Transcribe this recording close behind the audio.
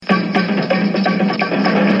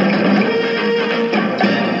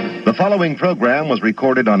following program was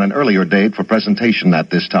recorded on an earlier date for presentation at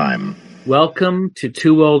this time. Welcome to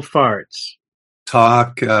Two Old Farts.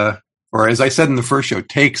 Talk, or as I said in the first show,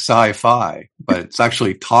 take sci-fi, but it's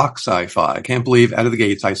actually talk sci-fi. I can't believe out of the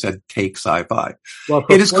gates I said take sci-fi. Well,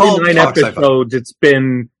 for it is called talk episodes, it's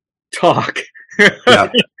been talk.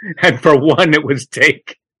 Yeah. And for one, it was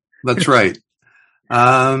take. That's right.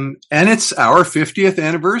 And it's our 50th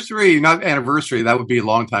anniversary. Not anniversary, that would be a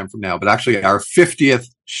long time from now, but actually our 50th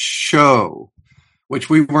show, which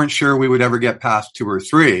we weren't sure we would ever get past 2 or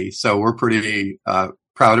 3. So we're pretty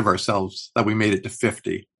proud of ourselves that we made it to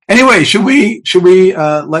 50. Anyway, should we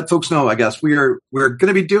let folks know? I guess we're going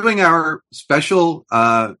to be doing our special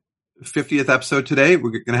 50th episode today.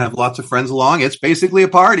 We're going to have lots of friends along. It's basically a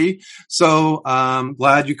party. So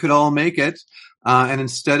glad you could all make it. And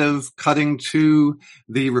instead of cutting to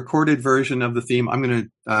the recorded version of the theme, I'm going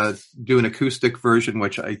to do an acoustic version,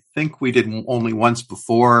 which I think we did only once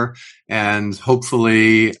before. And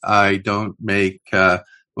hopefully I don't make,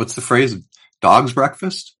 what's the phrase? Dog's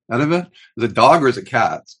breakfast out of it? Is it dog or is it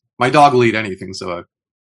cat? My dog will eat anything, so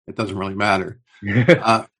it doesn't really matter,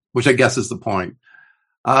 which I guess is the point.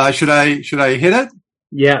 Should I hit it?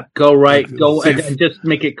 Yeah, go right. Go and just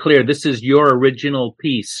make it clear. This is your original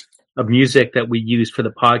piece of music that we use for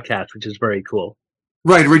the podcast, which is very cool.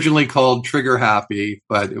 Right. Originally called Trigger Happy,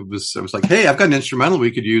 but it was like, hey, I've got an instrumental we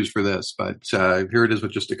could use for this, but here it is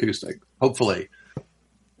with just acoustic, hopefully.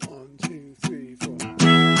 1, 2, 3, 4.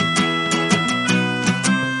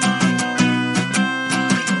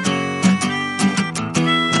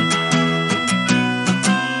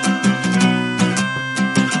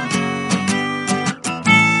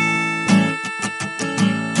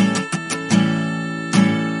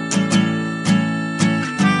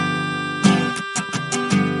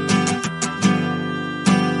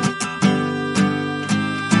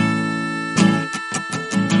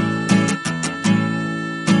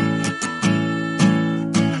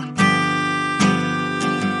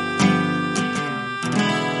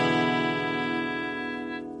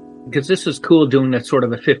 Because this is cool doing that sort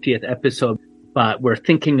of a 50th episode, but we're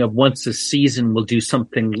thinking of once a season, we'll do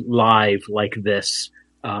something live like this.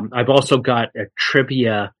 I've also got a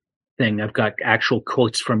trivia thing. I've got actual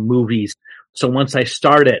quotes from movies. So once I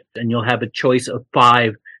start it, and you'll have a choice of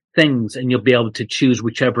 5 things, and you'll be able to choose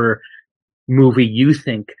whichever movie you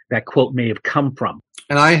think that quote may have come from.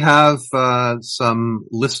 And I have some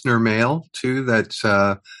listener mail, too,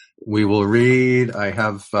 that we will read. I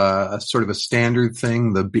have a sort of a standard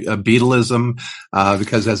thing, a Beatle-ism,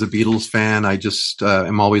 because as a Beatles fan, I just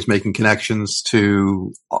am always making connections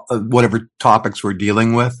to whatever topics we're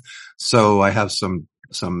dealing with. So I have some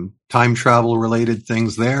time travel related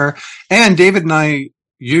things there. And David and I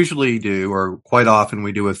usually do, or quite often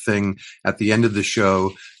we do a thing at the end of the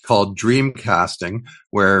show called dream casting,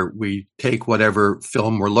 where we take whatever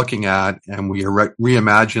film we're looking at and we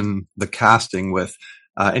reimagine the casting with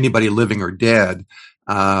anybody living or dead.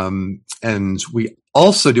 And we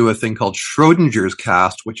also do a thing called Schrodinger's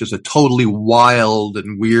cast, which is a totally wild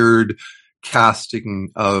and weird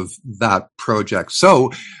casting of that project.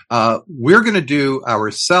 So we're going to do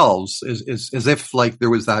ourselves as if like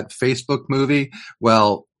there was that Facebook movie.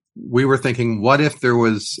 Well, we were thinking, what if there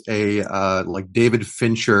was a like David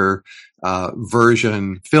Fincher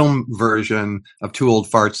film version of Two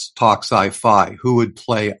Old Farts Talk Sci-Fi? Who would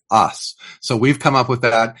play us? So we've come up with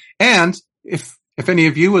that. And if any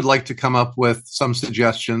of you would like to come up with some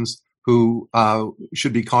suggestions who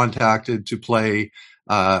should be contacted to play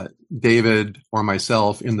David or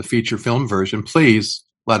myself in the feature film version, please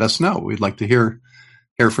let us know. We'd like to hear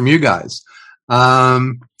from you guys.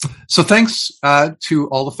 So thanks to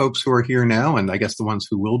all the folks who are here now, and I guess the ones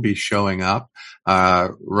who will be showing up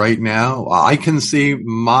right now. I can see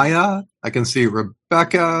Maya, I can see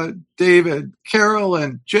Rebecca, David, Carol,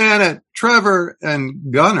 and Janet, Trevor,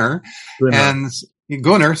 and Gunnar.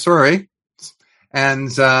 Sorry. And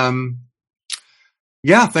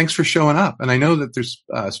yeah, thanks for showing up. And I know that there's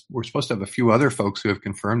we're supposed to have a few other folks who have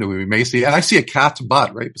confirmed that we may see. And I see a cat's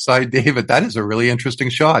butt right beside David. That is a really interesting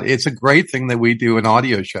shot. It's a great thing that we do an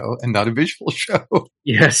audio show and not a visual show.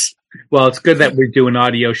 Yes. Well, it's good that we do an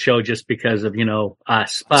audio show just because of,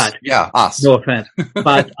 us. But yeah, us. No offense.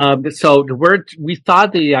 But so we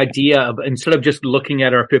thought the idea of, instead of just looking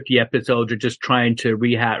at our 50 episodes or just trying to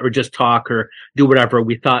rehash or just talk or do whatever,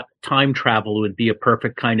 we thought time travel would be a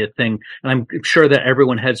perfect kind of thing. And I'm sure that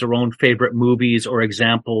everyone has their own favorite movies or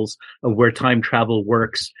examples of where time travel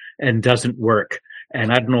works and doesn't work. And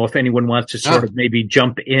I don't know if anyone wants to sort of maybe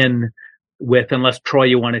jump in with, unless Troy,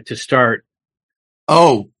 you wanted to start.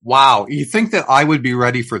 Oh, wow. You think that I would be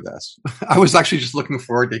ready for this? I was actually just looking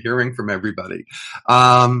forward to hearing from everybody.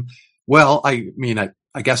 Well, I mean,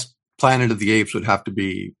 I guess Planet of the Apes would have to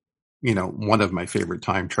be, one of my favorite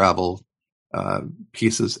time travel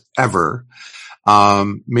pieces ever.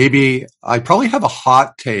 Maybe I probably have a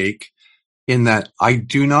hot take in that I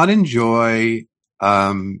do not enjoy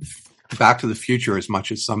Back to the Future as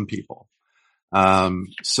much as some people.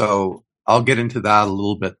 So I'll get into that a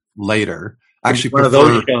little bit later. Actually, one of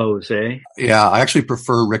those shows, eh? Yeah, I actually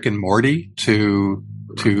prefer Rick and Morty to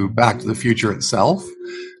Back to the Future itself.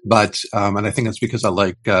 But and I think it's because I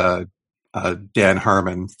like Dan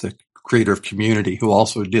Harmon, the creator of Community, who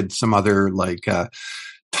also did some other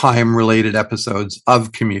time-related episodes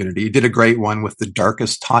of Community. He did a great one with the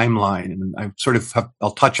Darkest Timeline, and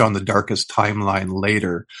I'll touch on the Darkest Timeline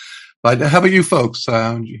later. But how about you folks?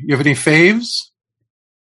 You have any faves?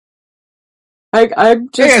 I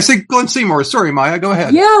see Glenn Seymour. Sorry, Maya, go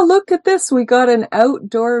ahead. Yeah, look at this. We got an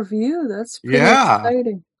outdoor view. That's pretty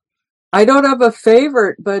exciting. I don't have a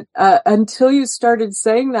favorite, but until you started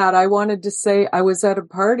saying that, I wanted to say I was at a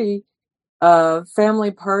party,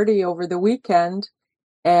 family party over the weekend,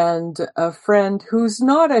 and a friend who's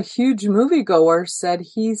not a huge moviegoer said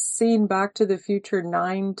he's seen Back to the Future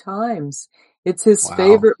 9 times. It's his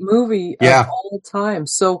favorite movie of all time.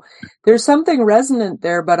 So there's something resonant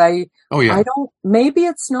there, but I don't, maybe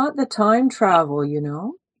it's not the time travel,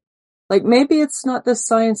 like maybe it's not the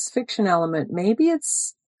science fiction element. Maybe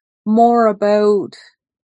it's more about,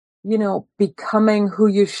 becoming who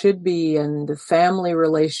you should be and the family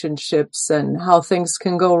relationships and how things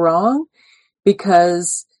can go wrong,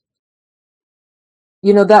 because,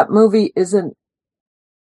 that movie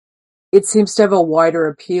it seems to have a wider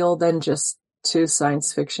appeal than just to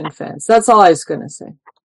science fiction fans. That's all I was going to say.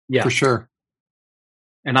 Yeah, for sure.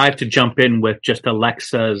 And I have to jump in with just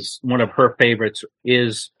Alexa's, one of her favorites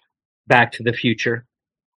is Back to the Future.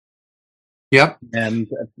 Yep. And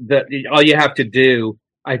all you have to do,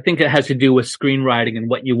 I think it has to do with screenwriting and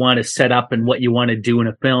what you want to set up and what you want to do in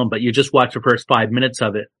a film, but you just watch the first 5 minutes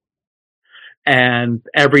of it and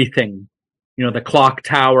everything, the clock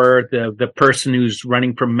tower, the person who's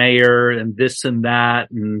running for mayor and this and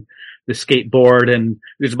that and the skateboard, and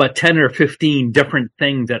there's about 10 or 15 different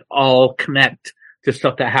things that all connect to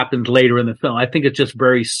stuff that happens later in the film. I think it's just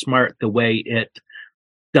very smart the way it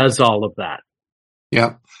does all of that.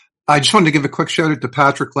 Yeah. I just wanted to give a quick shout out to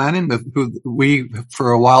Patrick Lannon, who we,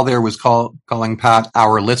 for a while there, was calling Pat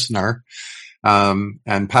our listener.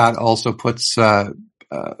 And Pat also puts up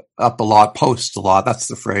a lot, posts a lot. That's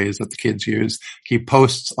the phrase that the kids use. He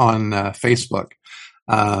posts on Facebook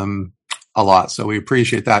a lot. So we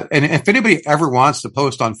appreciate that. And if anybody ever wants to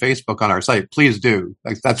post on Facebook on our site, please do.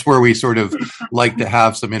 That's where we sort of like to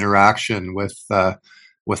have some interaction with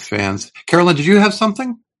fans. Carolyn, did you have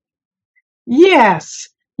something? Yes.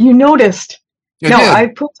 You noticed. I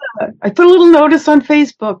put a little notice on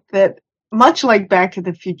Facebook that, much like Back to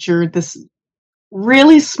the Future, this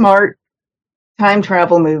really smart time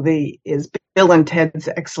travel movie is Bill and Ted's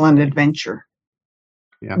Excellent Adventure.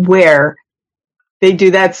 Yeah. Where they do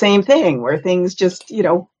that same thing, where things just,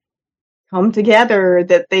 come together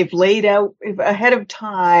that they've laid out ahead of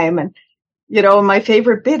time. And, my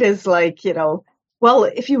favorite bit is well,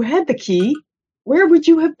 if you had the key, where would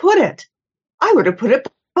you have put it? I would have put it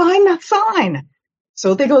behind that sign.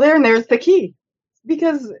 So they go there and there's the key,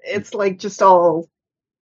 because it's just all,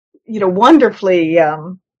 wonderfully,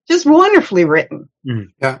 just wonderfully written.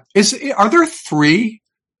 Yeah. Are there 3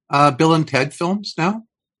 Bill and Ted films now?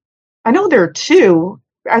 I know there are 2.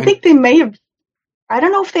 I think they may have, I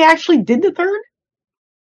don't know if they actually did the 3rd.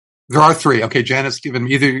 There are 3. Okay, Janet's given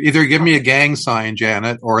me either give me a gang sign,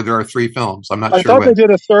 Janet, or there are 3 films. I'm not sure. I thought they did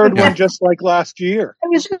a 3rd one just like last year.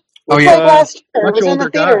 Last year. It was in the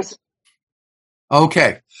theaters.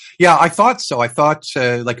 Okay. Yeah, I thought so. I thought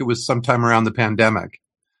it was sometime around the pandemic.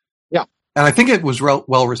 Yeah. And I think it was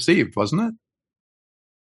well received, wasn't it?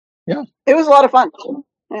 Yeah. It was a lot of fun.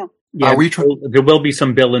 Yeah. Yeah, there will be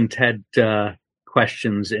some Bill and Ted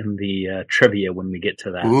questions in the trivia when we get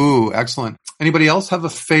to that. Ooh, excellent. Anybody else have a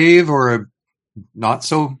fave or a not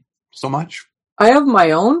so much? I have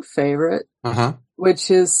my own favorite, which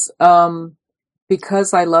is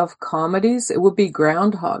because I love comedies. It would be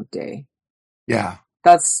Groundhog Day. Yeah.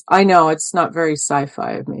 I know it's not very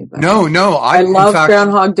sci-fi of me, but no, I love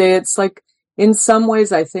Groundhog Day. It's in some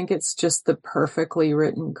ways, I think it's just the perfectly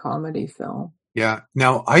written comedy film. Yeah.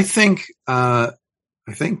 Now, I think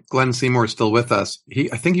Glenn Seymour is still with us.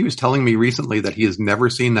 I think he was telling me recently that he has never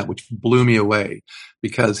seen that, which blew me away,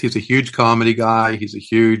 because he's a huge comedy guy. He's a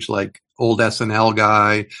huge, old SNL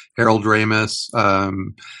guy, Harold Ramis.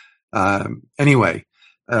 Anyway,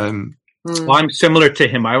 Well, I'm similar to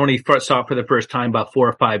him. I only saw it for the first time about 4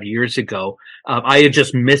 or 5 years ago. I had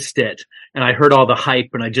just missed it, and I heard all the hype,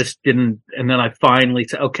 and I just didn't. And then I finally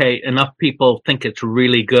said, "Okay, enough people think it's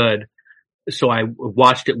really good." So I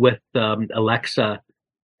watched it with Alexa,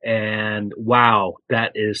 and wow,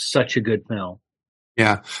 that is such a good film.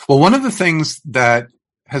 Yeah. Well, one of the things that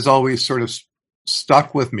has always sort of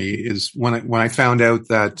stuck with me is when I found out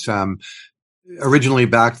that originally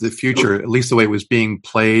Back to the Future, at least the way it was being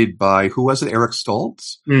played by, who was it? Eric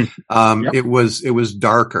Stoltz. Yep. It was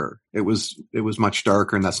darker. It was much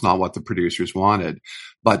darker, and that's not what the producers wanted.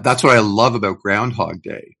 But that's what I love about Groundhog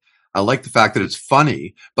Day. I like the fact that it's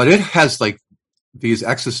funny, but it has like these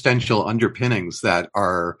existential underpinnings that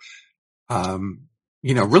are,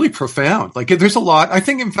 really profound. Like there's a lot. I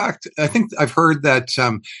think I've heard that,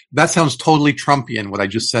 that sounds totally Trumpian, what I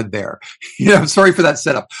just said there. Sorry for that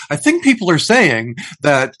setup. I think people are saying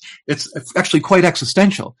that it's actually quite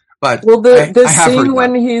existential, but the scene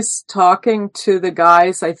when he's talking to the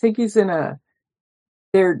guys, I think he's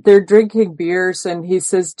they're drinking beers, and he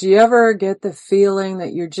says, "Do you ever get the feeling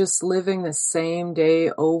that you're just living the same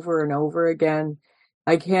day over and over again?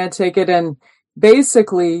 I can't take it." And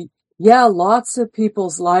basically, yeah, lots of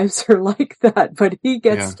people's lives are like that, but he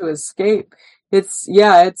gets to escape. And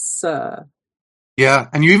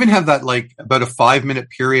you even have that like about a 5-minute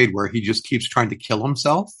period where he just keeps trying to kill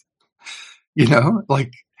himself. I'm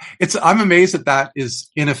amazed that is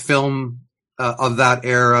in a film of that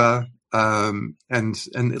era. And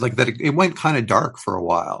like that, it went kind of dark for a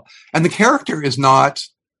while, and the character is not,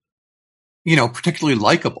 particularly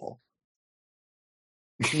likable.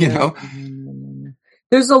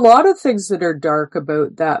 There's a lot of things that are dark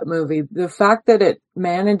about that movie. The fact that it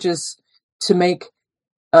manages to make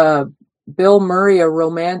Bill Murray a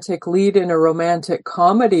romantic lead in a romantic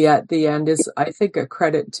comedy at the end is, I think, a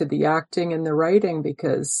credit to the acting and the writing,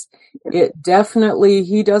 because he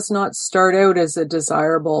does not start out as a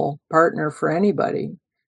desirable partner for anybody.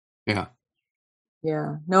 Yeah.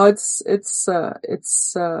 Yeah. No, it's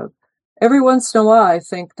every once in a while I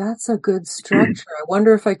think that's a good structure. I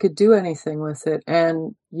wonder if I could do anything with it.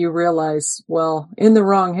 And you realize, well, in the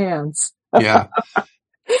wrong hands. Yeah.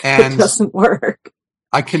 And it doesn't work.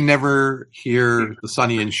 I can never hear the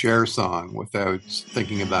Sonny and Cher song without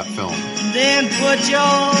thinking of that film. Then put your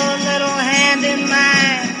little hand in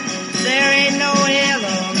mine. There ain't no hill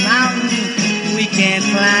or mountain we can't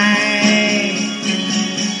climb.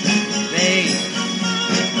 Babe,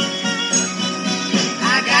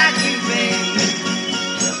 I got you, babe.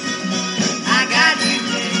 I got you,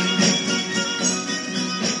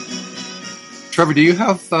 babe. Trevor, do you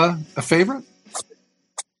have a favorite?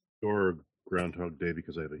 Sure. Groundhog Day,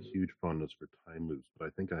 because I have a huge fondness for time loops, but I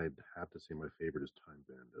think I'd have to say my favorite is Time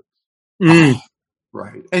Bandits.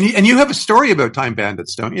 Right. And you have a story about Time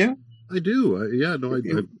Bandits, don't you? I do.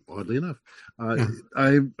 Oddly enough,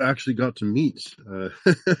 I actually got to meet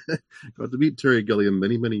Terry Gilliam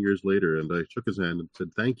many, many years later, and I shook his hand and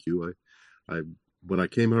said thank you. When I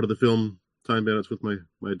came out of the film Time Bandits with my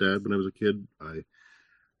dad when I was a kid, I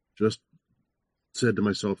just said to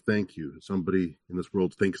myself, thank you. Somebody in this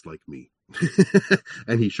world thinks like me.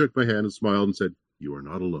 And he shook my hand and smiled and said, you are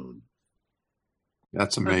not alone.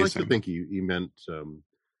 That's amazing. I'd like to think he meant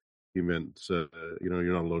you're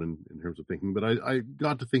not alone in terms of thinking, but I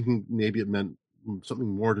got to thinking maybe it meant something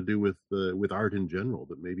more to do with art in general,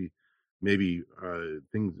 that maybe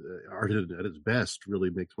art at its best really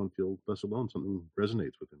makes one feel less alone. Something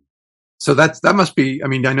resonates with him. So that must be, I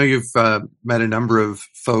mean, I know you've met a number of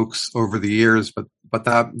folks over the years, but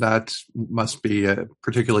that must be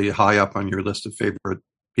particularly high up on your list of favorite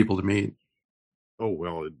people to meet. Oh,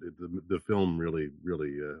 well, the film really,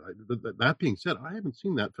 that being said, I haven't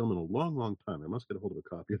seen that film in a long, long time. I must get a hold of a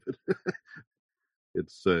copy of it.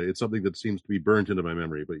 It's something that seems to be burnt into my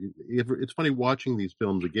memory, but it's funny watching these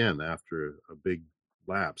films again after a big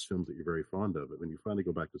lapse, films that you're very fond of, but when you finally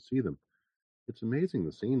go back to see them, it's amazing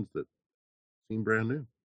the scenes that seem brand new.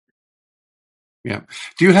 Yeah.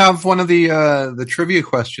 Do you have one of the trivia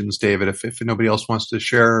questions, David, if nobody else wants to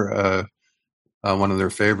share one of their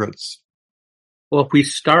favorites? Well, if we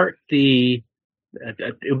start it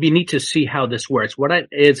would be neat to see how this works. What it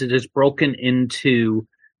is broken into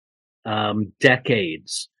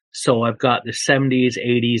decades. So I've got the 70s,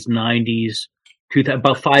 80s, 90s,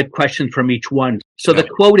 about 5 questions from each one. So the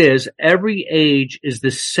quote is, every age is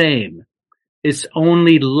the same. It's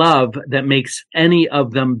only love that makes any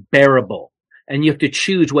of them bearable. And you have to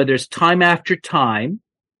choose whether it's Time After Time,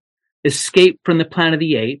 Escape from the Planet of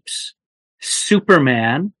the Apes,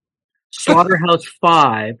 Superman,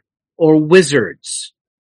 Slaughterhouse-5, or Wizards.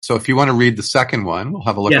 So if you want to read the second one, we'll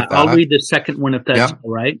have a look at that. I'll read the second one if that's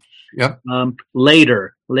all right. Yep.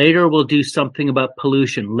 Later we'll do something about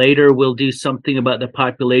pollution. Later we'll do something about the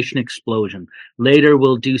population explosion. Later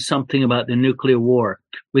we'll do something about the nuclear war.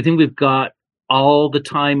 We think we've got all the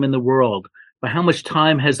time in the world, but how much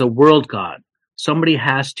time has the world got? Somebody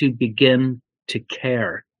has to begin to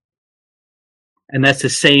care. And that's the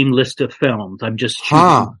same list of films. I'm just choosing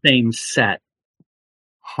the same set.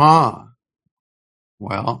 Well,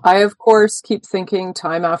 I of course keep thinking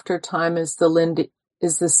Time After Time is the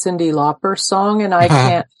Cyndi Lauper song, and I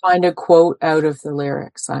can't find a quote out of the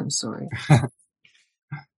lyrics. I'm sorry.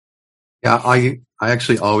 Yeah, I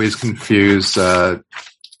actually always confuse what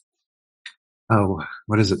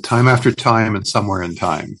is it? Time After Time and Somewhere in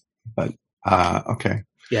Time. But okay.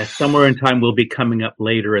 Yeah, Somewhere in Time will be coming up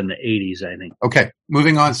later in the 80s, I think. Okay,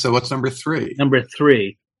 moving on. So what's number 3? Number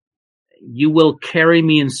 3, you will carry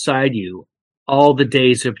me inside you all the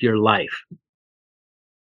days of your life.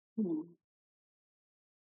 Don't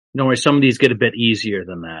worry, some of these get a bit easier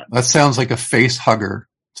than that. That sounds like a face hugger.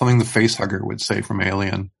 Something the face hugger would say from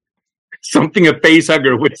Alien. Something a face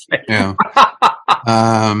hugger would say. Yeah.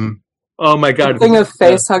 Oh my God. Something a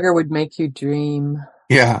face hugger would make you dream.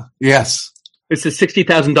 Yeah. Yes. It's a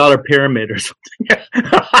 $60,000 pyramid or something.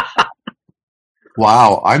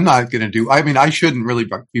 Wow. I'm not going to do, I mean, I shouldn't really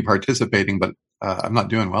be participating, but I'm not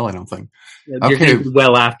doing well, I don't think. You're going to do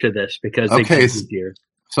well after this because they get easier.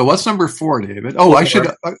 So what's number 4, David? Oh, I should,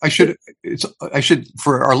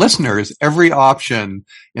 for our listeners, every option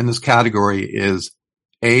in this category is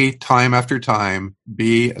A, Time After Time,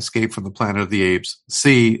 B, Escape from the Planet of the Apes,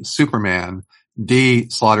 C, Superman, D,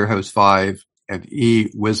 Slaughterhouse-5, and E,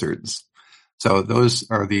 Wizards. So those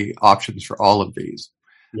are the options for all of these.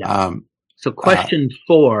 Yeah. So question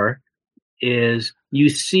 4 is, you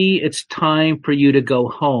see it's time for you to go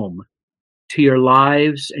home to your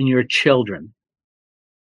lives and your children.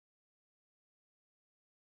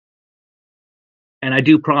 And I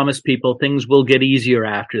do promise people things will get easier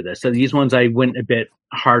after this. So these ones I went a bit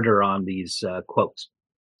harder on these quotes.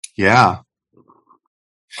 Yeah.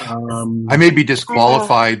 I may be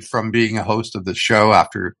disqualified from being a host of the show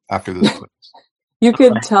after this quiz. You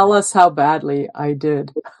could tell us how badly I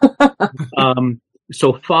did.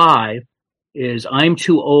 So 5 is, I'm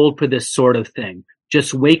too old for this sort of thing.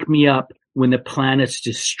 Just wake me up when the planet's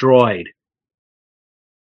destroyed.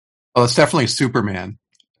 Oh, it's definitely Superman.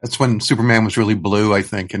 That's when Superman was really blue, I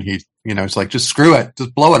think. And he, it's like, just screw it.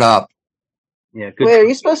 Just blow it up. Yeah. Good. Wait, are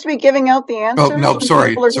you supposed to be giving out the answer? Oh, no,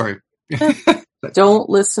 sorry. Don't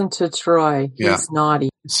listen to Troy. He's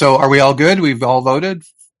naughty. So are we all good? We've all voted?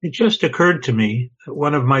 It just occurred to me that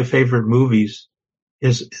one of my favorite movies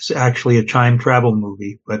is actually a time travel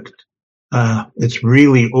movie, but it's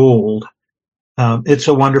really old. It's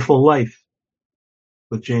a Wonderful Life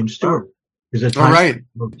with James Stewart. Is it? All right.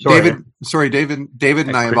 David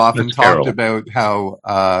and I have often talked about how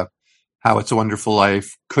It's a Wonderful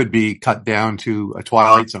Life could be cut down to a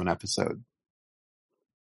Twilight Zone episode.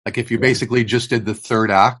 Like if you basically just did the third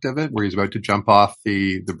act of it, where he's about to jump off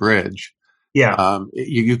the bridge. Yeah.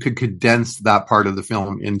 You could condense that part of the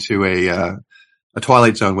film into a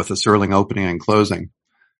Twilight Zone with a Serling opening and closing.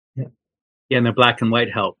 Yeah, and the black and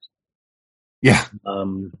white helped. Yeah.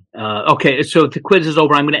 Okay, so the quiz is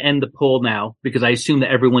over. I'm going to end the poll now because I assume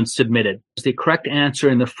that everyone submitted. The correct answer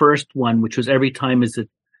in the first one, which was every time is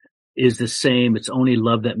the same. It's only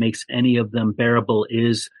love that makes any of them bearable,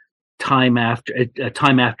 is time after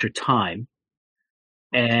time.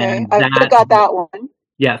 And okay. I got that one.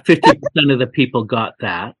 Yeah, 50% of the people got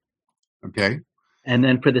that. Okay. And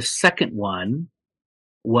then for the second one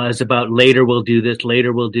was about later we'll do this,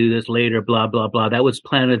 later, blah, blah, blah. That was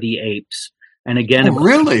Planet of the Apes. And again, about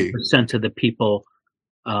really? 50% of the people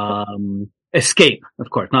Escape,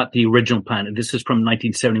 of course, not the original Planet. This is from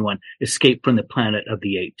 1971. Escape from the Planet of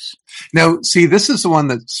the Apes. Now, see, this is the one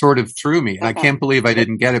that sort of threw me. And I can't believe I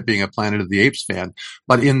didn't get it being a Planet of the Apes fan.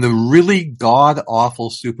 But in the really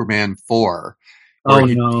god-awful Superman 4,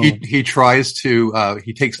 he tries to,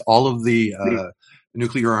 he takes all of the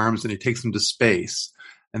nuclear arms and he takes them to space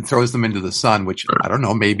and throws them into the sun, which I don't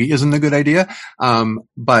know, maybe isn't a good idea.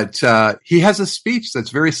 But he has a speech that's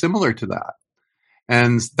very similar to that.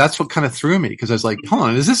 And that's what kind of threw me, because I was like, hold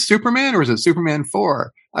on, is this Superman or is it Superman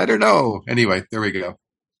 4? I don't know. Anyway, there we go.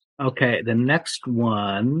 Okay, the next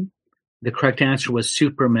one, the correct answer was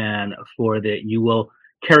Superman for the You Will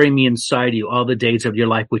Carry Me Inside You All the Days of Your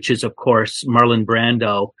Life, which is, of course, Marlon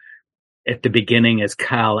Brando at the beginning as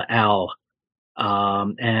Kal-El.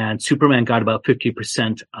 And Superman got about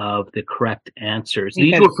 50% of the correct answers.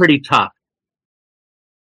 These were pretty tough.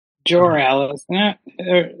 Jor-El, isn't it?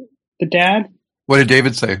 The dad? What did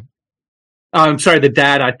David say? I'm sorry, the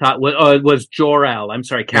dad I thought was Jor-El. I'm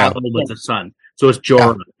sorry, Kal-El was the son. So it's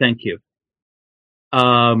Jor-El. Yeah. Thank you.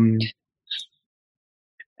 And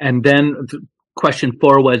then question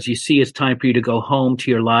 4 was, you see it's time for you to go home to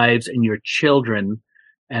your lives and your children.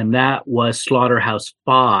 And that was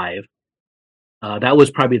Slaughterhouse-5. That was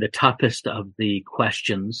probably the toughest of the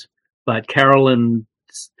questions. But Carolyn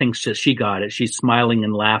thinks that she got it. She's smiling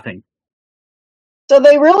and laughing. So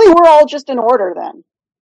they really were all just in order then?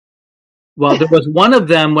 Well, there was one of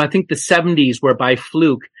them, I think the 70s, where by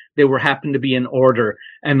fluke they happened to be in order,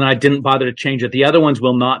 and I didn't bother to change it. The other ones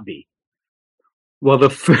will not be. Well, the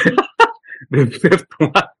fifth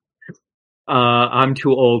one, I'm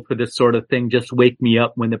too old for this sort of thing. Just wake me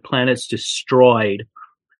up when the planet's destroyed.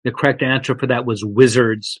 The correct answer for that was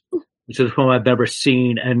Wizards, which is a film I've never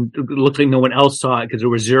seen, and it looked like no one else saw it because there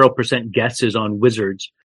were 0% guesses on Wizards.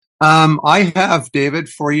 I have, David,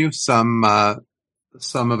 for you some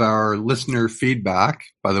of our listener feedback,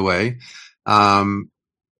 by the way.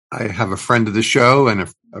 I have a friend of the show and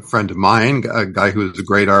a friend of mine, a guy who is a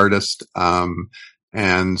great artist,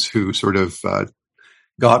 and who sort of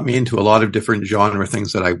got me into a lot of different genre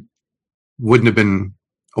things that I wouldn't have been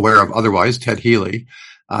aware of otherwise, Ted Healy.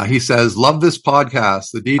 He says, love this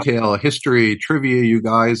podcast. The detail, history, trivia you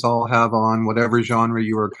guys all have on whatever genre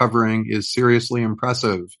you are covering is seriously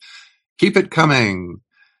impressive. Keep it coming.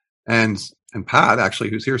 And Pat,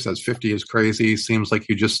 actually, who's here, says 50 is crazy. Seems like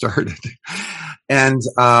you just started. And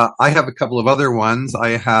I have a couple of other ones.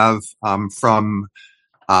 I have from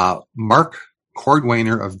Mark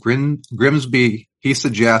Cordwainer of Grimsby. He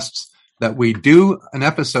suggests that we do an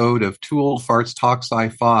episode of Two Old Farts Talk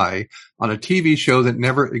Sci-Fi on a TV show that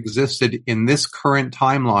never existed in this current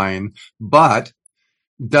timeline, but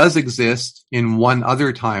does exist in one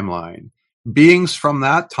other timeline. Beings from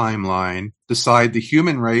that timeline decide the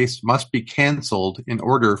human race must be canceled in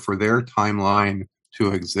order for their timeline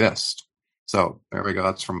to exist. So there we go.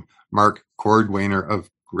 That's from Mark Cordwainer of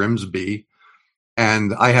Grimsby.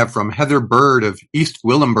 And I have from Heather Bird of East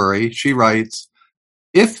Gwillimbury. She writes,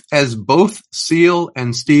 if, as both Seal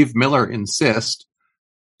and Steve Miller insist,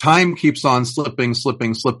 time keeps on slipping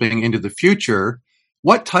into the future,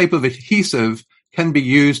 what type of adhesive can be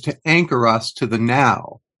used to anchor us to the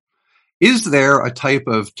now? Is there a type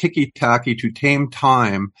of ticky-tacky to tame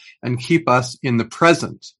time and keep us in the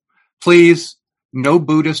present? Please, no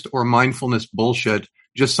Buddhist or mindfulness bullshit,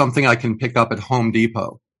 just something I can pick up at Home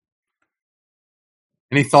Depot.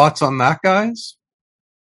 Any thoughts on that, guys?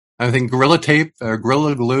 I think Gorilla Tape,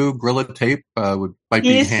 Gorilla Glue, Gorilla Tape might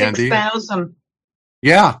be handy. E6000.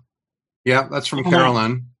 Yeah, that's from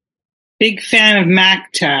Carolyn. Big fan of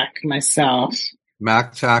MacTac myself.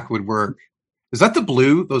 MacTac would work. Is that the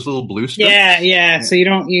blue? Those little blue strips? Yeah. So you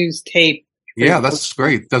don't use tape. Yeah, that's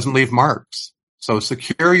great. Doesn't leave marks. So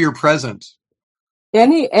secure your present.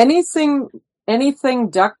 Anything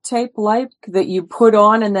duct tape like that you put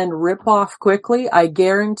on and then rip off quickly, I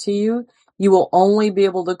guarantee you will only be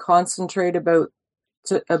able to concentrate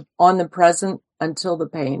on the present until the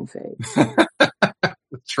pain fades.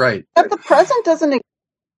 That's right. But the present doesn't exist.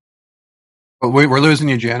 We're losing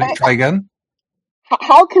you, Janet. Try again.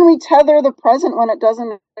 How can we tether the present when it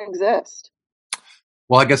doesn't exist?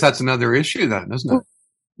 Well, I guess that's another issue then, isn't it?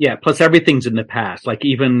 Yeah, plus everything's in the past. Like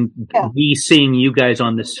even me seeing you guys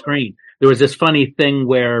on the screen. There was this funny thing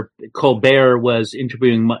where Colbert was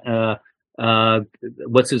interviewing,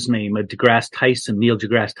 what's his name? Neil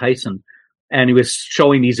deGrasse Tyson. And he was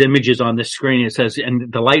showing these images on the screen. It says, and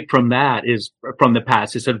the light from that is from the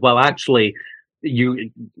past. He said, well, actually,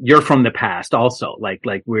 you're from the past also. Like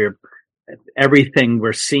everything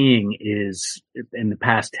we're seeing is in the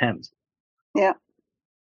past tense. Yeah.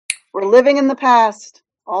 We're living in the past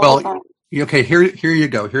all the time. Okay, here you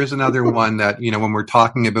go. Here's another one that, when we're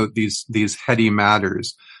talking about these heady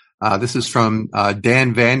matters. This is from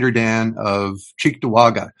Dan Vanderdan of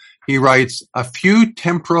Cheektowaga. He writes, a few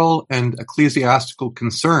temporal and ecclesiastical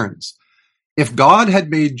concerns. If God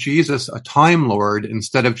had made Jesus a Time Lord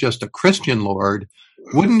instead of just a Christian Lord,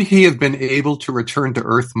 wouldn't he have been able to return to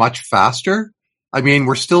Earth much faster? I mean,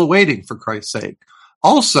 we're still waiting, for Christ's sake.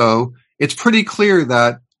 Also, it's pretty clear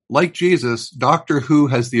that, like Jesus, Doctor Who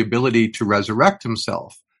has the ability to resurrect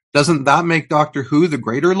himself. Doesn't that make Doctor Who the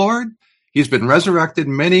greater Lord? He's been resurrected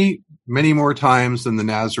many, many more times than the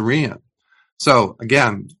Nazarene. So,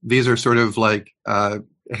 again, these are sort of like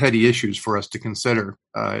heady issues for us to consider.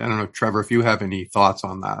 I don't know, Trevor, if you have any thoughts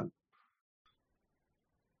on that.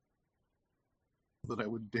 That I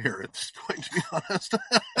would dare at this point, to be honest.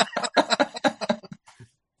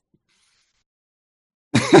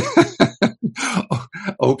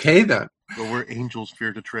 Okay, then. But where angels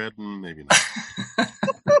fear to tread, maybe not.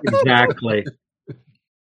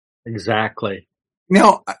 Exactly.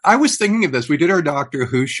 Now, I was thinking of this. We did our Doctor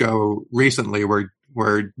Who show recently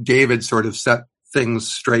where David sort of set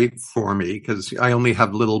things straight for me, because I only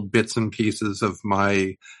have little bits and pieces of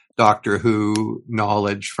my Doctor Who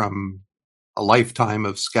knowledge from a lifetime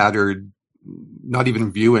of scattered, not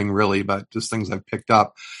even viewing really, but just things I've picked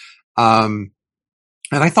up. And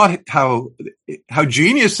I thought how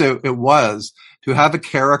genius it was to have a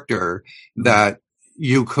character that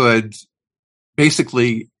you could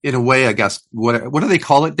basically, in a way, I guess, what do they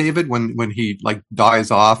call it, David, when he like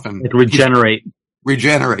dies off and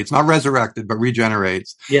regenerates, not resurrected, but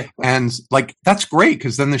regenerates. Yeah. And like, that's great,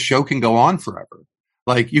 because then the show can go on forever.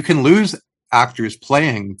 Like, you can lose actors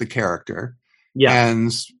playing the character. Yeah.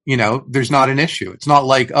 And, you know, there's not an issue. It's not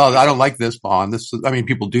like, oh, I don't like this Bond.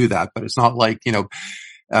 People do that, but it's not like, you know,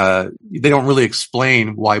 they don't really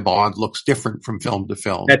explain why Bond looks different from film to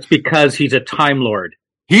film. That's because he's a Time Lord.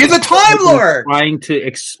 He is a Time Lord! Trying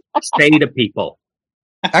to say to people.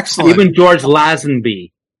 Excellent. Even George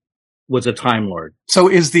Lazenby was a Time Lord. So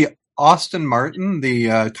is the Aston Martin the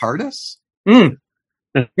TARDIS?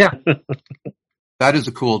 Yeah. That is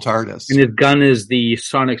a cool TARDIS. And his gun is the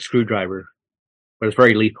sonic screwdriver, but it's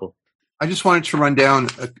very lethal. I just wanted to run down,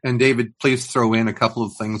 and David, please throw in a couple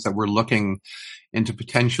of things that we're looking into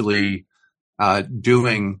potentially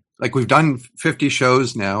doing. Like, we've done 50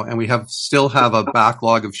 shows now, and we still have a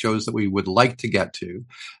backlog of shows that we would like to get to.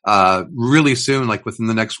 Really soon, like within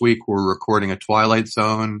the next week, we're recording a Twilight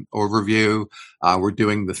Zone overview. We're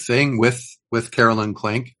doing The Thing with Carolyn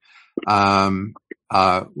Klink.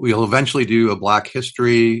 We'll eventually do a Black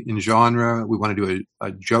History in genre. We want to do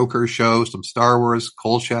a Joker show, some Star Wars,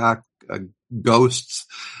 Kolchak, Ghosts,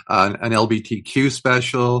 an LGBTQ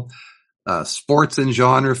special. Sports in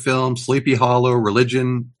genre film, Sleepy Hollow,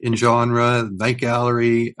 religion in genre, Night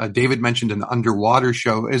Gallery. David mentioned an underwater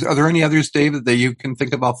show. Are there any others, David, that you can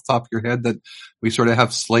think of off the top of your head that we sort of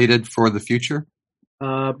have slated for the future?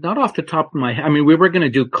 Not off the top of my head. I mean, we were going to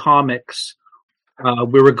do comics.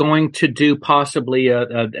 We were going to do possibly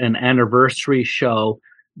an anniversary show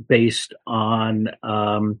based on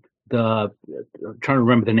I'm trying to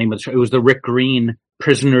remember the name of the show. It was the Rick Green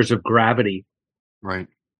Prisoners of Gravity. Right.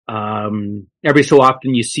 Every so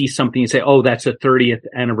often you see something and say, oh, that's a 30th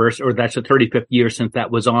anniversary, or that's a 35th year since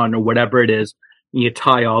that was on, or whatever it is. And you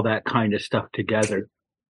tie all that kind of stuff together.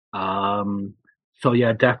 So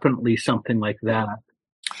yeah, definitely something like that.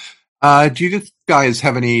 Do you guys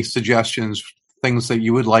have any suggestions, things that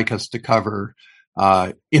you would like us to cover,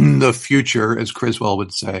 in the future, as Criswell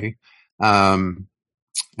would say?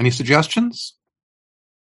 Any suggestions?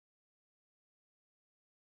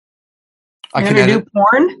 I can do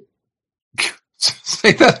porn.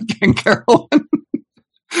 Say that again, Carolyn.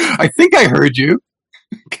 I think I heard you.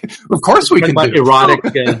 Of course we can do erotic.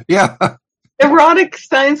 Yeah. Erotic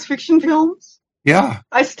science fiction films. Yeah.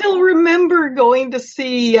 I still remember going to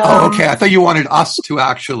see. Okay. I thought you wanted us to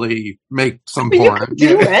actually make some porn. You could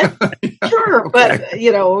do it. Yeah. Sure, okay. But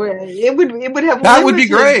you know, it would have. That would be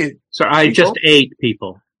great. So I just ate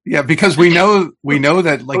people. Yeah, because we know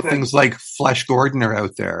that like things like Flesh Gordon are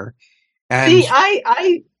out there. And see,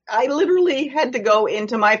 I literally had to go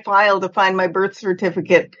into my file to find my birth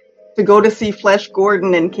certificate to go to see Flesh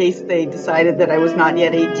Gordon in case they decided that I was not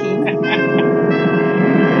yet 18.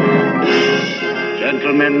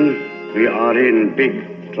 Gentlemen, we are in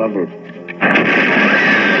big trouble. You've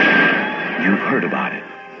heard about it.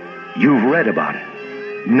 You've read about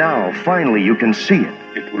it. Now, finally, you can see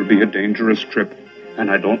it. It will be a dangerous trip, and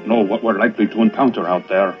I don't know what we're likely to encounter out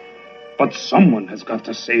there. But someone has got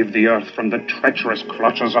to save the Earth from the treacherous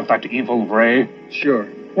clutches of that evil ray. Sure.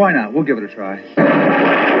 Why not? We'll give it a try.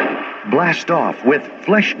 Blast off with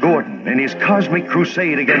Flesh Gordon and his cosmic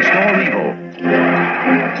crusade against all evil.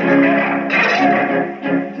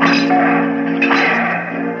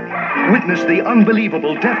 Witness the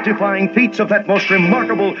unbelievable, death-defying feats of that most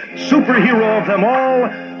remarkable superhero of them all,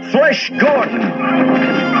 Flesh Gordon.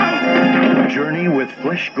 Journey with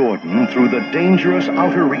Flesh Gordon through the dangerous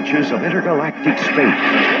outer reaches of intergalactic space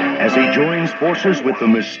as he joins forces with the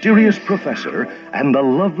mysterious professor and the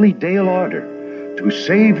lovely Dale Arder to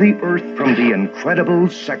save the Earth from the incredible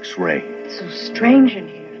sex ray. It's so strange in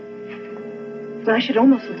here. Flesh, it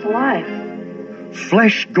almost looks alive.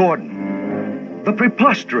 Flesh Gordon, the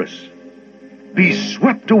preposterous. Be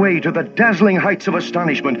swept away to the dazzling heights of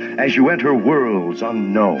astonishment as you enter worlds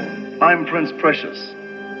unknown. I'm Prince Precious,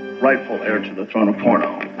 rightful heir to the throne of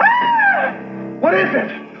porno. Ah! What is it?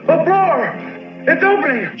 The floor! It's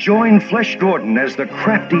opening! Join Flesh Gordon as the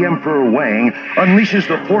crafty Emperor Wang unleashes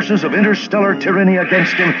the forces of interstellar tyranny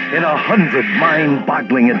against him in 100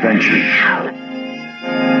 mind-boggling adventures.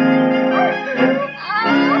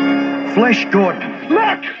 Flesh Gordon.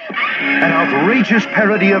 Look! An outrageous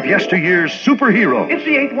parody of yesteryear's superhero. It's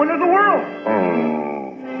the eighth wonder of the world.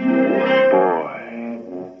 Oh,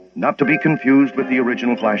 boy. Not to be confused with the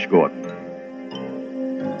original Flash Gordon.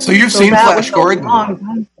 So you've seen Flash Gordon? Long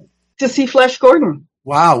time to see Flash Gordon.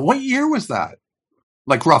 Wow. What year was that?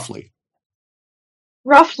 Like roughly?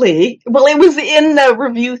 Roughly. Well, it was in the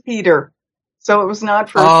review theater. So it was not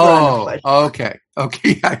first run of Flash Gordon. Okay.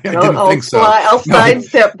 Okay. I didn't think so. I'll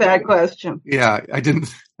sidestep that question. Yeah, I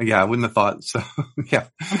didn't. Yeah, I wouldn't have thought so. Yeah.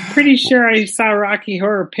 I'm pretty sure I saw Rocky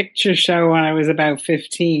Horror Picture Show when I was about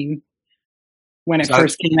 15 when it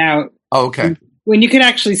first came out. Oh, okay. When you could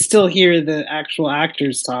actually still hear the actual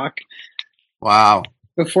actors talk. Wow.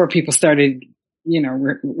 Before people started,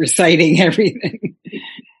 reciting everything.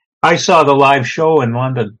 I saw the live show in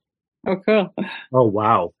London. Oh, cool. Oh,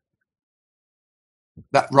 wow.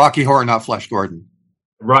 That Rocky Horror, not Flash Gordon.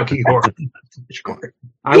 Rocky Horror. Flash Gordon.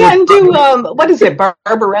 And do, what is it,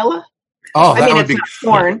 Barbarella? Oh, that I mean, would it's be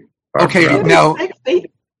not porn. Okay, now,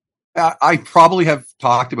 I probably have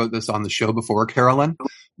talked about this on the show before, Carolyn,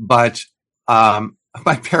 but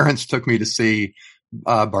my parents took me to see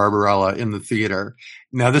Barbarella in the theater.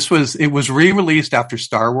 Now, it was re-released after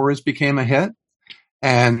Star Wars became a hit,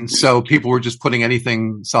 and so people were just putting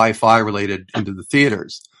anything sci-fi related into the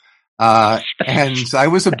theaters. And I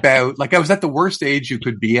was at the worst age you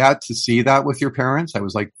could be at to see that with your parents. I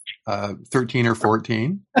was like 13 or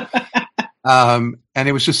 14. And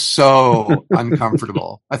it was just so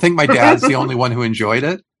uncomfortable. I think my dad's the only one who enjoyed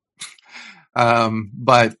it.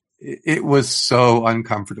 But it was so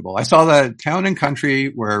uncomfortable. I saw the Town and Country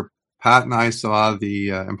where Pat and I saw the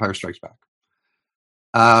Empire Strikes Back.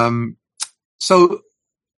 So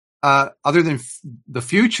other than the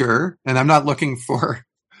future, and I'm not looking for,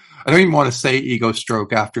 I don't even want to say ego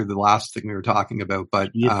stroke after the last thing we were talking about,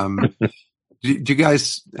 but do you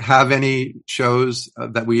guys have any shows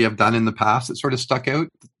that we have done in the past that sort of stuck out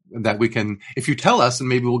that we can, if you tell us, and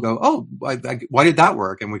maybe we'll go, oh, why did that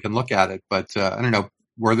work? And we can look at it. But I don't know,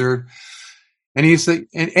 were there any, sound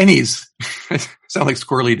like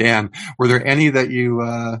Squirrely Dan, were there any that you,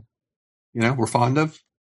 were fond of?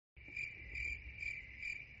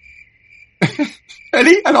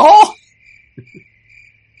 Any at all?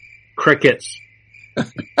 Crickets.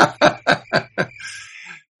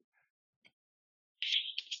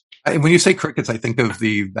 When you say crickets, I think of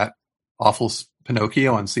that awful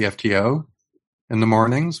Pinocchio on CFTO in the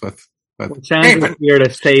mornings with Sandra's here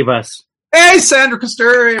to save us. Hey, Sandra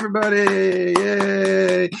Costuri, everybody!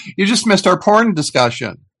 Yay! You just missed our porn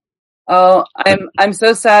discussion. Oh, I'm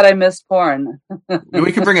so sad I missed porn.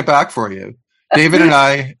 We can bring it back for you. David and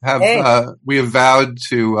I have we have vowed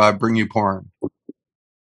to bring you porn.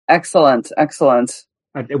 Excellent.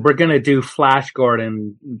 We're going to do Flash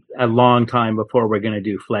Gordon a long time before we're going to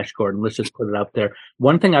do Flesh Gordon. Let's just put it up there.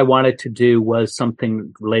 One thing I wanted to do was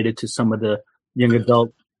something related to some of the young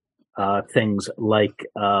adult things like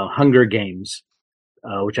Hunger Games,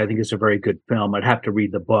 which I think is a very good film. I'd have to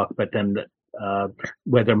read the book, but then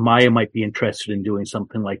whether Maya might be interested in doing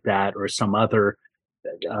something like that or some other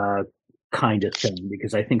kind of thing,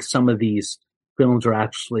 because I think some of these films are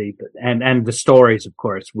actually, and the stories, of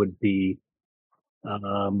course, would be,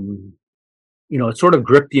 it sort of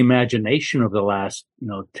gripped the imagination of the last,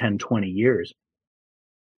 10, 20 years.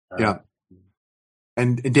 Yeah.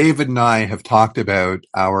 And David and I have talked about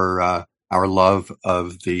our love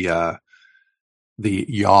of the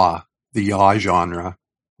yaw genre.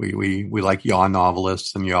 We like yaw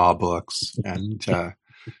novelists and yaw books, and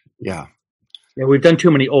yeah. Yeah, we've done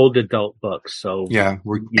too many old adult books, so yeah,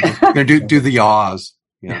 we're gonna do the yaws.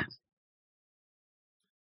 Yeah.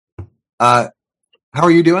 How are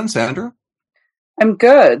you doing, Sandra? I'm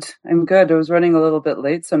good. I was running a little bit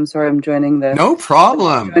late, so I'm sorry. I'm joining no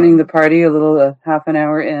problem. Joining the party a little half an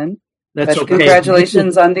hour in. That's okay.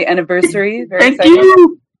 Congratulations on the anniversary. Very Thank exciting.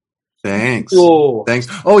 you. Thanks. Cool. Thanks.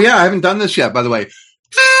 Oh yeah, I haven't done this yet, by the way.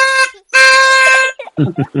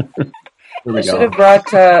 I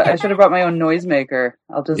should have brought my own noisemaker.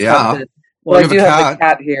 I'll just have to. Well, I do have a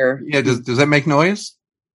cat here. Yeah. Does that make noise?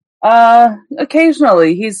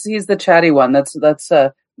 Occasionally. He's the chatty one. That's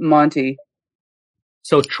Monty.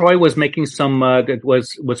 So Troy was making some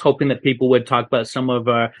was hoping that people would talk about some of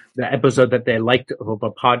the episode that they liked of a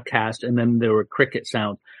podcast, and then there were cricket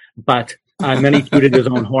sounds. But and then he tooted his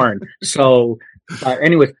own horn. So,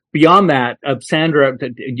 anyways, beyond that, Sandra,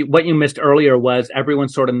 what you missed earlier was everyone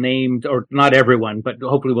sort of named, or not everyone, but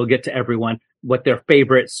hopefully we'll get to everyone, what their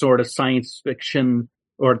favorite sort of science fiction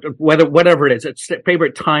or whatever it is, it's their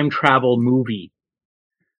favorite time travel movie.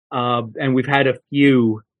 And we've had a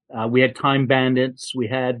few. We had Time Bandits. We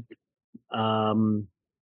had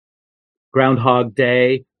Groundhog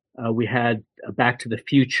Day. We had Back to the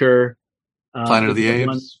Future. Planet of the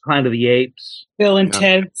Apes. Planet of the Apes. Bill and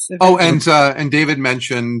Ted. Oh, and David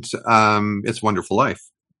mentioned It's a Wonderful Life.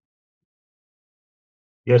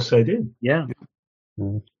 Yes, I did. Yeah.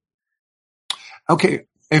 Okay.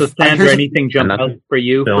 So, Sandra, anything jump out for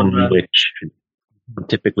you? Film which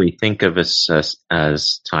typically think of us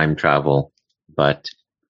as time travel, but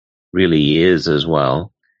really is as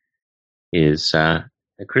well, is A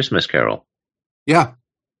Christmas Carol. Yeah.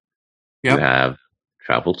 You have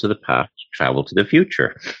travel to the past, travel to the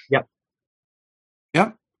future. Yep.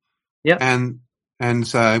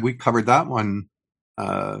 And we covered that one,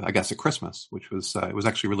 I guess, at Christmas, which was it was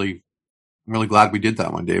actually I'm really glad we did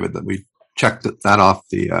that one, David, that we checked that off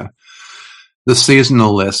the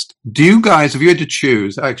seasonal list. Do you guys, if you had to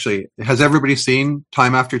choose, actually, has everybody seen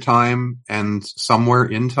Time After Time and Somewhere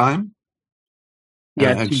in Time?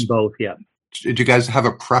 Yeah, I've seen both. Yeah. Did you guys have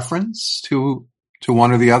a preference to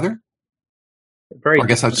one or the other? I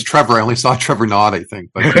guess that's Trevor. I only saw Trevor nod, I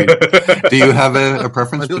think. But do you have a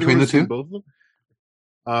preference between the two? Both of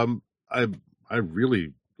them. I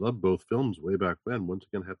really loved both films way back when. Once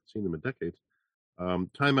again, I haven't seen them in decades.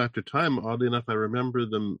 Time After Time, oddly enough, I remember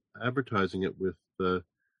them advertising it with, and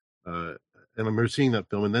I remember seeing that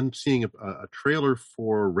film and then seeing a trailer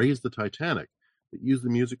for Raise the Titanic that used the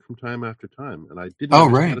music from Time After Time. And I didn't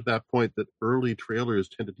understand at that point that early trailers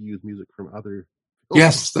tended to use music from other films.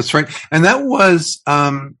 Yes, that's right. And that was,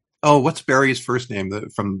 what's Barry's first name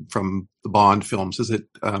from the Bond films? Is it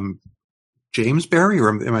James Barry, or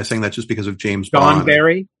am I saying that just because of James Bond? John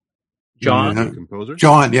Barry? John? Composer?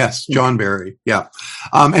 John, yes. John Barry. Yeah.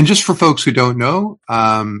 And just for folks who don't know,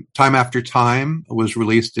 Time After Time was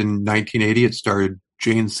released in 1980. It starred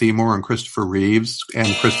Jane Seymour and Christopher Reeves and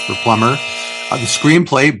Christopher Plummer. The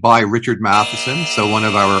screenplay by Richard Matheson, so one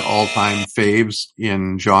of our all-time faves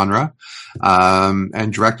in genre,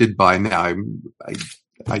 and directed by,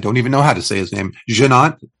 I don't even know how to say his name,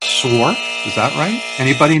 Jeanette Swart. Is that right?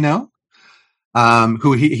 Anybody know?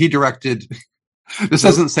 Who he directed... This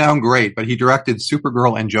doesn't sound great, but he directed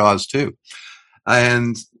Supergirl and Jaws too.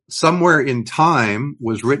 And Somewhere in Time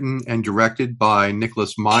was written and directed by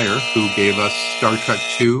Nicholas Meyer, who gave us Star Trek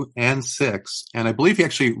 2 and 6. And I believe he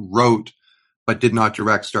actually wrote, but did not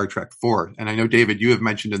direct Star Trek 4. And I know, David, you have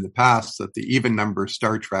mentioned in the past that the even number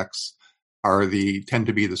Star Treks tend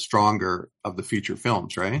to be the stronger of the feature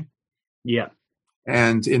films, right? Yeah.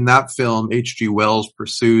 And in that film, H.G. Wells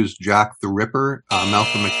pursues Jack the Ripper.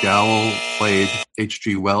 Malcolm McDowell played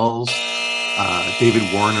H.G. Wells.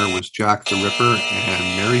 David Warner was Jack the Ripper.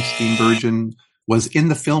 And Mary Steenburgen was in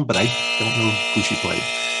the film, but I don't know who she played.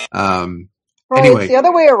 Anyway. It's the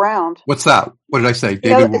other way around. What's that? What did I say?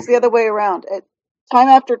 It's the other way around. Time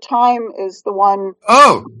After Time is the one.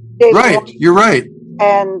 Oh, right. You're right.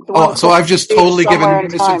 And so I've just totally given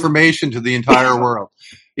misinformation to the entire world.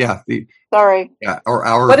 Yeah. Sorry. Yeah. Or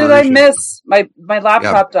our. What did I miss? My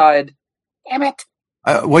laptop died. Damn it.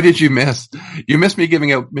 What did you miss? You missed me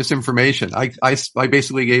giving out misinformation. I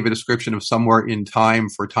basically gave a description of Somewhere in Time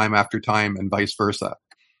for Time After Time and vice versa.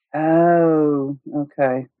 Oh,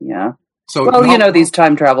 okay. Yeah. So, these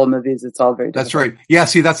time travel movies, it's all very difficult. That's right. Yeah,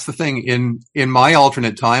 see, that's the thing. In my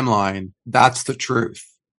alternate timeline, that's the truth.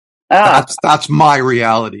 That's my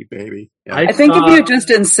reality, baby. Yeah. I think if you just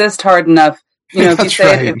insist hard enough,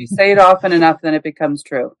 if you say it often enough, then it becomes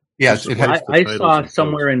true. Yes, I saw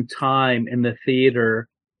Somewhere in Time in the theater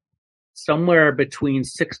somewhere between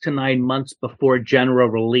 6 to 9 months before general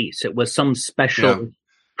release. It was some special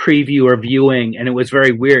preview or viewing, and it was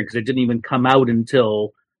very weird because it didn't even come out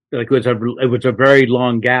until it was a very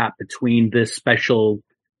long gap between this special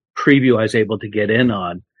preview I was able to get in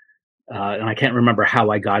on. And I can't remember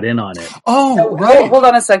how I got in on it. Oh, right. Hold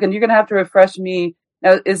on a second. You're going to have to refresh me.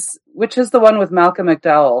 Now, which is the one with Malcolm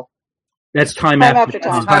McDowell? That's Time After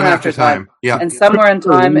Time. Time After Time. Yeah. And Somewhere in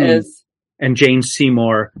Time is... And Jane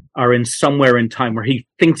Seymour are in Somewhere in Time where he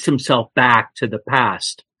thinks himself back to the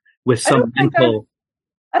past with some mental...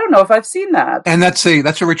 I don't know if I've seen that. And that's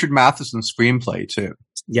a Richard Matheson screenplay too.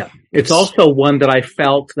 Yeah. It's also one that I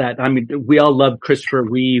felt that, we all loved Christopher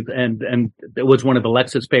Reeve and it was one of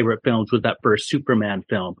Alexa's favorite films was that first Superman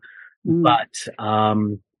film. Mm. But,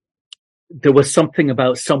 there was something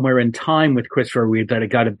about Somewhere in Time with Christopher Reeve that I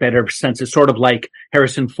got a better sense. It's sort of like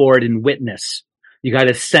Harrison Ford in Witness. You got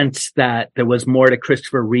a sense that there was more to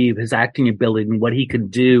Christopher Reeve, his acting ability and what he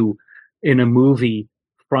could do in a movie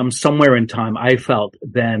from Somewhere in Time, I felt,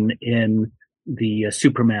 than in the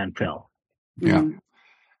Superman film. Yeah.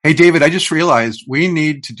 Hey, David, I just realized we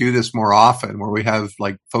need to do this more often where we have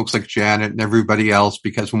like folks like Janet and everybody else,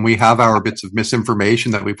 because when we have our bits of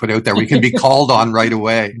misinformation that we put out there, we can be called on right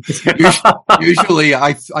away. Usually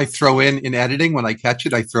I throw in editing when I catch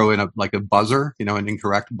it, I throw in a buzzer, an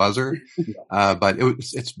incorrect buzzer. But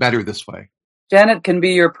it's better this way. Janet can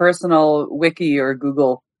be your personal wiki or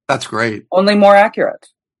Google. That's great. Only more accurate.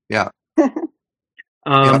 Yeah.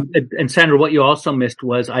 And Sandra, what you also missed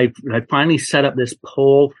was I finally set up this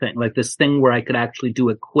poll thing, like this thing where I could actually do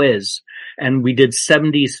a quiz. And we did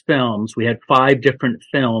 70s films. We had 5 different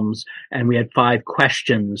films and we had 5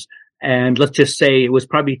 questions. And let's just say it was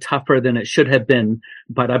probably tougher than it should have been.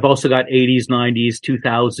 But I've also got 80s, 90s,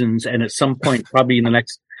 2000s. And at some point, probably in the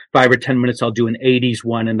next 5 or 10 minutes, I'll do an 80s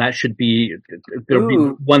one. And that should be, there'll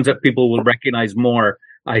be ones that people will recognize more,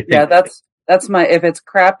 I think. Yeah, that's my, if it's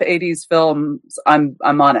crap 80s films, I'm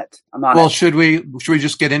on it. Well, should we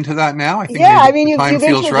just get into that now? I think you've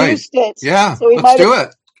introduced it. Yeah, so let's do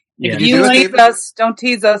it. If you like us, don't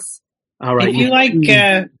tease us. All right. If you like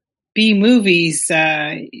B movies,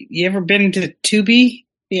 you ever been to Tubi?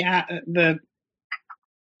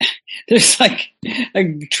 There's like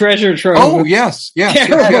a treasure trove. Oh, yes.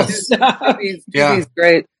 Tubi's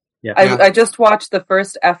great. Yeah. I just watched the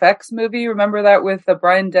first FX movie. Remember that with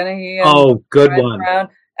Brian Dennehy? And good Brian one. Brown?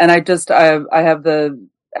 And I have the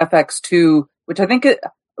FX2, which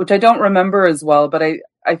I don't remember as well, but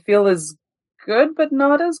I feel is good, but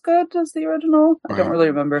not as good as the original. I don't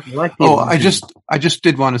really remember. I just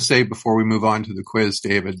did want to say before we move on to the quiz,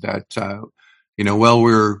 David, that while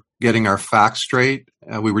we're getting our facts straight,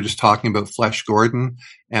 we were just talking about Flesh Gordon,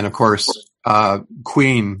 and of course,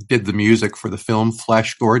 Queen did the music for the film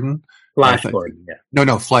Flesh Gordon. Flash Gordon, yeah.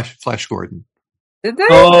 No, Flesh Gordon. Did they?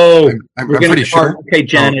 Oh, I'm pretty sure. Okay,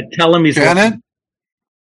 Janet, tell him he's Janet.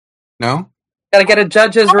 No. Gotta get a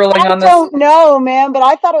judge's ruling on this. I don't know, man, but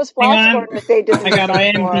I thought it was Flash Gordon that they did. I got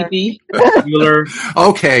IMDb.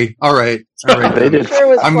 Okay, all right. They did. Sure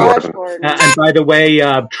was Flash Gordon. And by the way,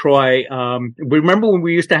 Troy, remember when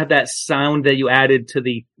we used to have that sound that you added to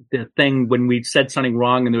the thing when we said something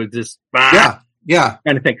wrong and there was this yeah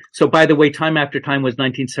kind of thing. So by the way, Time After Time was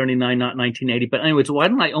 1979, not 1980. But anyways, why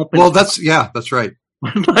don't I open? Well, that's right.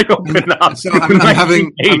 I'm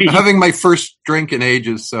having my first drink in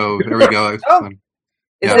ages, so there we go. Is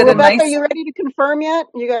it Rebecca, are you ready to confirm yet?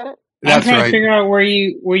 You got it? I'm trying to figure out where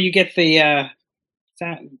you get the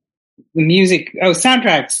music. Oh,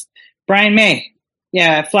 soundtracks. Brian May.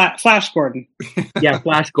 Yeah, Flash Gordon. Yeah,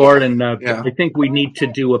 Flash Gordon. I think we need to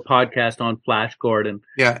do a podcast on Flash Gordon.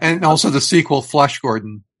 Yeah, and also the sequel, Flash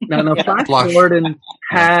Gordon. No, Flash Gordon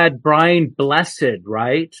had Brian Blessed,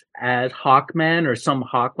 right, as Hawkman or some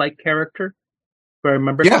Hawk-like character. If I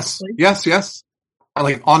remember correctly. Yes.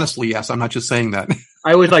 Honestly, yes. I'm not just saying that.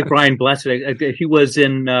 I always like Brian Blessed. He was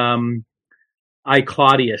in I,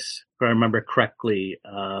 Claudius, if I remember correctly.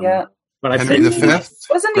 Yeah. But Henry V?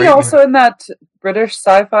 Wasn't he also in that British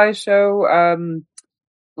sci-fi show,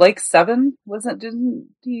 Lake 7? Wasn't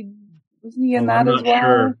he in that as well?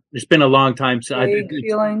 Sure. It's been a long time since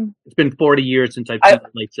it's been 40 years since I've seen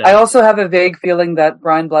Lake 7. I also have a vague feeling that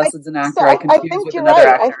Brian Blessed's an actor. I think you're right.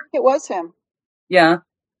 I think it was him. Yeah.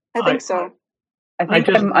 I think so. I think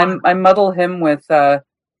I muddle him with some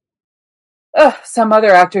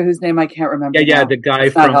other actor whose name I can't remember. Yeah, the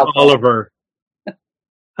guy from Oliver.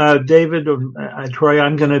 David, Troy,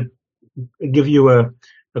 I'm going to give you a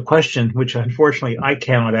question, which unfortunately I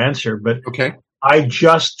cannot answer, but okay. I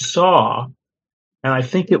just saw, and I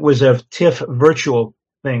think it was a TIFF virtual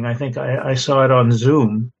thing. I think I saw it on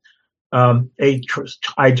Zoom. I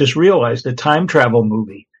just realized a time travel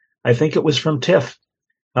movie. I think it was from TIFF.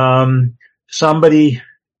 Somebody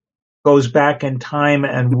goes back in time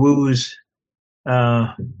and woos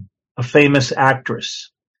a famous actress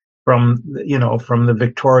from the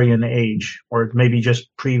Victorian age, or maybe just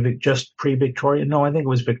pre-Victorian. No, I think it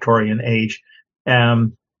was Victorian age.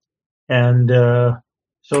 So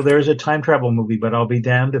there's a time travel movie, but I'll be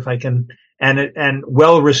damned if I can, and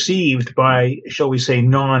well received by, shall we say,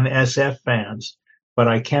 non-SF fans, but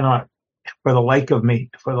I cannot, for the life of me,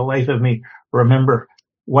 remember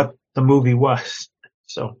what the movie was.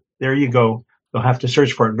 So there you go. You'll have to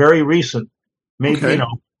search for it. Very recent. Maybe, okay.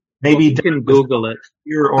 Maybe you can Google it.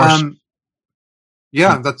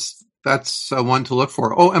 Yeah, that's one to look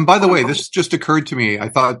for. Oh, and by the way, this just occurred to me. I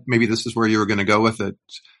thought maybe this is where you were going to go with it,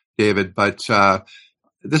 David, but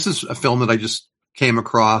this is a film that I just came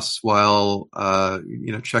across while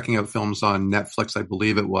checking out films on Netflix. I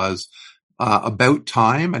believe it was About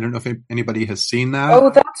Time. I don't know if anybody has seen that.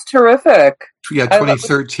 Oh, that's terrific. Yeah,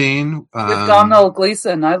 2013 with Donald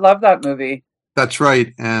Gleason. I love that movie. That's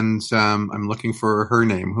right. And I'm looking for her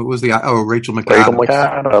name. Who was Rachel McAdams. Rachel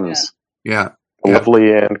McAdams. Yeah.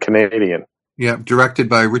 Lovely and Canadian. Yeah, directed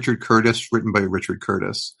by Richard Curtis, written by Richard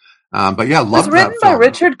Curtis. But yeah, loved that film. It was written by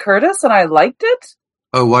Richard Curtis, and I liked it.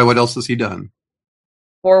 Oh, why? What else has he done?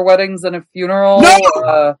 4 Weddings and a Funeral.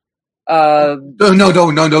 No!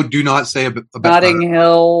 No, do not say about Notting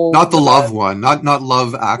Hill. Not the Love one. Not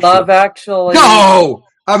Love Actually. Love Actually. No!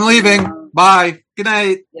 I'm leaving. Bye. Good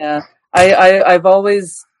night. Yeah. I've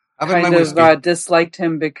always kind of disliked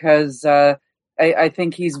him because I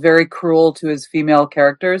think he's very cruel to his female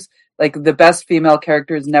characters. Like, the best female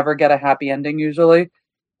characters never get a happy ending usually.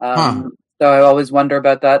 So I always wonder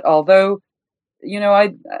about that. Although, you know,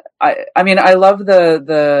 I mean, I love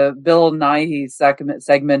the Bill Nighy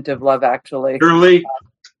segment of Love Actually. Shirley.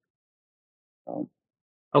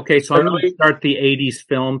 Okay, so I'm going to start the 80s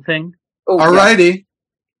film thing. Oh, alrighty.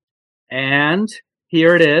 Yeah. And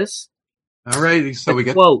here it is. Alrighty, so we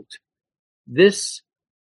get quote. This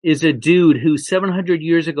is a dude who 700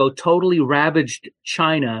 years ago totally ravaged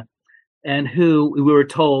China, and who, we were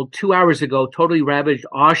told 2 hours ago, totally ravaged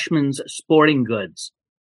Oshman's Sporting Goods.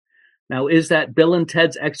 Now, is that Bill and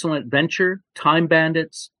Ted's Excellent Adventure, Time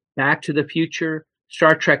Bandits, Back to the Future,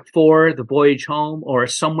 Star Trek IV, The Voyage Home, or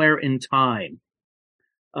Somewhere in Time?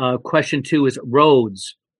 Question 2 is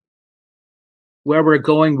roads. Where we're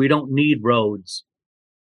going, we don't need roads.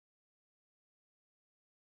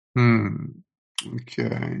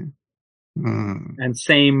 Okay. And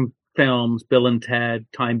same films, Bill and Ted,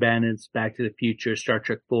 Time Bandits, Back to the Future, Star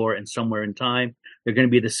Trek IV, and Somewhere in Time. They're going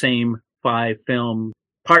to be the same 5 films.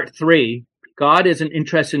 Part 3, God isn't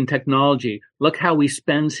interested in technology. Look how he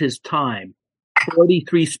spends his time.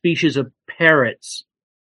 43 species of parrots.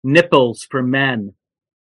 Nipples for men.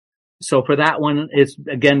 So for that one, it's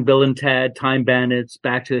again Bill and Ted, Time Bandits,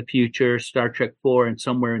 Back to the Future, Star Trek IV, and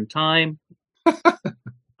Somewhere in Time.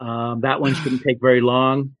 That one shouldn't take very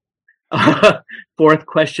long. 4th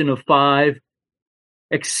question of 5.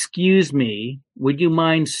 Excuse me, would you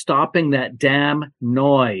mind stopping that damn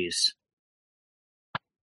noise?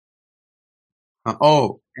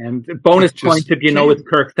 And bonus points if you know it's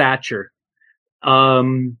Kirk Thatcher,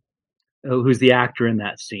 who's the actor in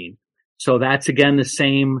that scene. So that's again the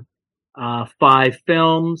same 5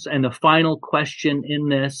 films. And the final question in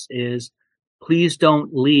this is, please don't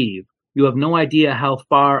leave. You have no idea how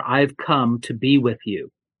far I've come to be with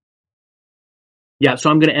you. Yeah, so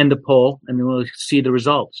I'm going to end the poll and then we'll see the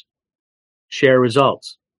results. Share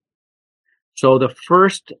results. So the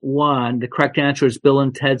first one, the correct answer is Bill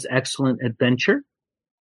and Ted's Excellent Adventure.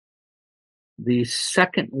 The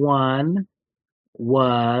second one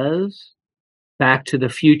was Back to the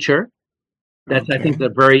Future. That's, I think, the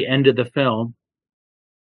very end of the film.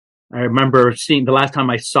 I remember seeing the last time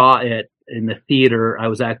I saw it in the theater, I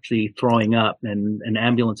was actually throwing up and an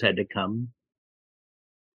ambulance had to come.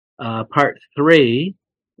 Part 3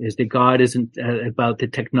 is that God isn't about the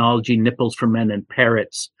technology, nipples for men and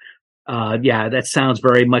parrots. Yeah, that sounds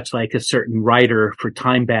very much like a certain writer for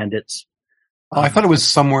Time Bandits. I thought it was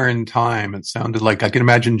Somewhere in Time. It sounded like I can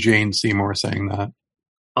imagine Jane Seymour saying that.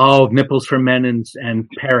 Oh, nipples for men and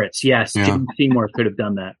parrots. Yes, yeah. Jane Seymour could have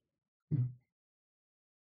done that.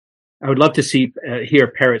 I would love to hear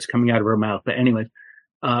parrots coming out of her mouth. But anyway,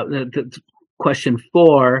 the question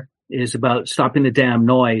 4 is about stopping the damn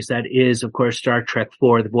noise. That is, of course, Star Trek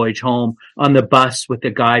IV, The Voyage Home, on the bus with the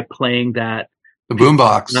guy playing that. The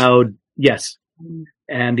boombox. Loud. Yes.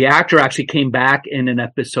 And the actor actually came back in an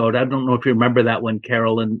episode. I don't know if you remember that one,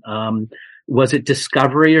 Carolyn. Was it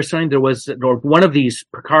Discovery or something? Or one of these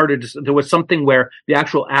Picard, there was something where the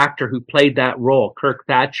actual actor who played that role, Kirk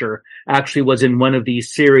Thatcher, actually was in one of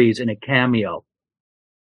these series in a cameo.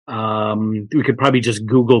 We could probably just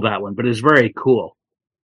Google that one, but it's very cool.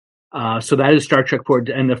 So that is Star Trek IV.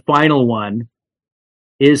 And the final one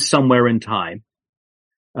is Somewhere in Time,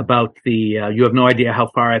 about you have no idea how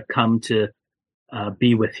far I've come to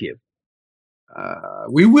be with you.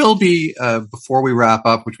 We will be, before we wrap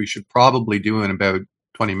up, which we should probably do in about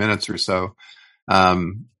 20 minutes or so,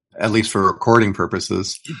 at least for recording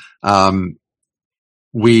purposes.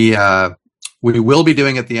 We will be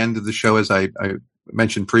doing at the end of the show, as I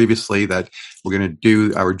mentioned previously, that we're going to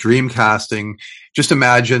do our dream casting. Just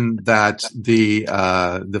imagine that the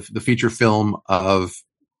feature film of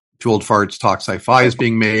Old Farts Talk Sci-Fi is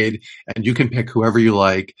being made, and you can pick whoever you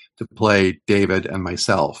like to play David and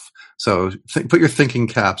myself. So put your thinking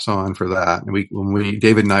caps on for that. And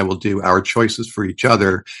David and I will do our choices for each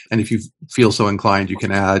other. And if you feel so inclined, you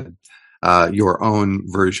can add your own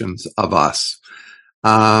versions of us.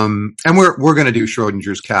 And we're going to do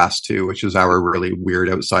Schrodinger's cast too, which is our really weird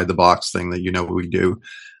outside the box thing that we do.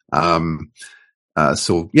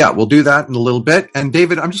 So yeah, we'll do that in a little bit. And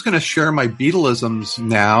David, I'm just going to share my Beatle-isms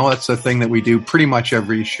now. That's a thing that we do pretty much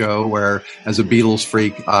every show where as a Beatles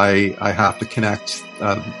freak, I have to connect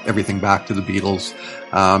everything back to the Beatles.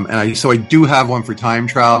 So I do have one for time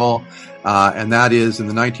travel. And that is in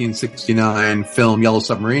the 1969 film Yellow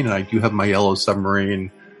Submarine. And I do have my Yellow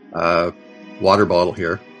Submarine water bottle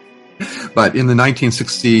here. But in the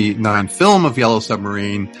 1969 film of Yellow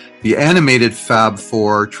Submarine, the animated Fab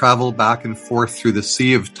Four travel back and forth through the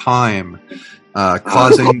sea of time,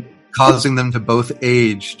 causing them to both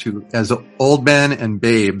age to as old men and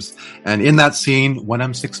babes. And in that scene, When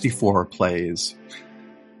I'm 64 plays.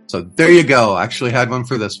 So there you go. I actually had one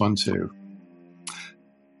for this one too.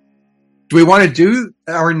 Do we want to do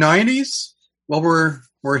our 90s while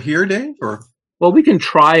we're here, Dave? Or? Well, we can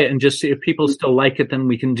try it and just see if people still like it, then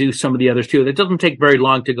we can do some of the others too. It doesn't take very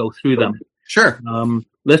long to go through them. Sure.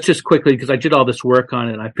 Let's just quickly, because I did all this work on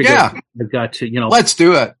it, and I figured I've got to, Let's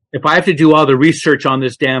do it. If I have to do all the research on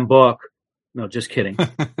this damn book, no, just kidding. Yeah,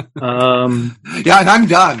 and I'm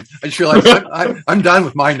done. I just realized I'm done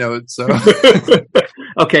with my notes. So.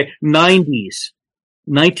 Okay, 90s.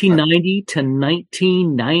 1990 to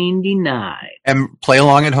 1999. And play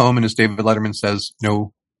along at home, and as David Letterman says,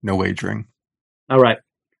 no wagering. All right.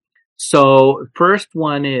 So first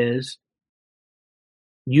one is,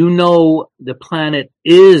 the planet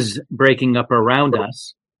is breaking up around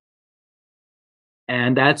us.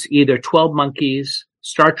 And that's either 12 Monkeys,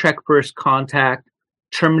 Star Trek First Contact,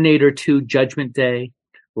 Terminator 2 Judgment Day,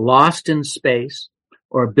 Lost in Space,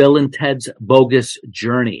 or Bill and Ted's Bogus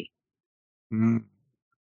Journey. Mm.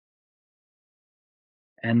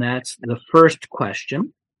 And that's the first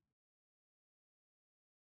question.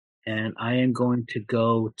 And I am going to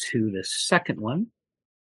go to the second one.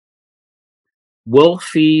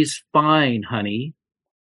 Wolfie's fine, honey.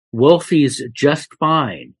 Wolfie's just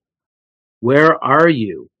fine. Where are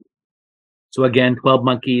you? So again, 12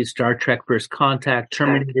 Monkeys, Star Trek First Contact,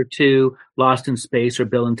 Terminator 2, Lost in Space, or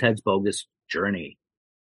Bill and Ted's Bogus Journey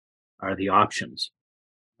are the options.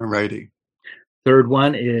 Alrighty. Third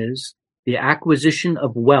one is, the acquisition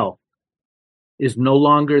of wealth is no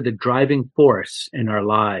longer the driving force in our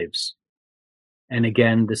lives. And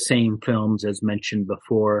again, the same films as mentioned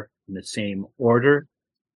before in the same order.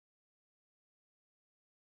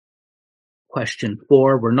 Question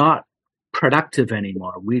 4, we're not productive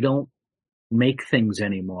anymore. We don't make things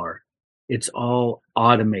anymore. It's all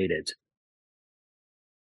automated.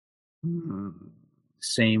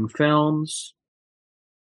 Same films.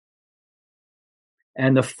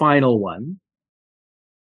 And the final one.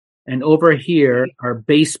 And over here, our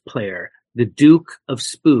bass player, the Duke of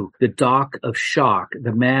Spook, the Doc of Shock,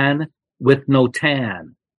 the man with no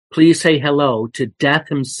tan. Please say hello to Death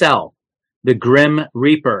himself, the Grim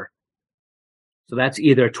Reaper. So that's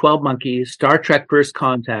either 12 Monkeys, Star Trek First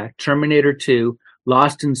Contact, Terminator 2,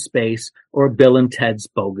 Lost in Space, or Bill and Ted's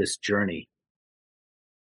Bogus Journey.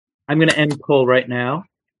 I'm going to end poll right now.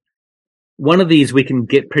 One of these we can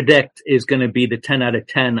predict is going to be the 10 out of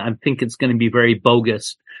 10. I think it's going to be very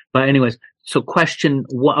bogus. But anyways, so question,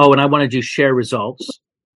 and I want to do share results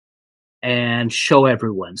and show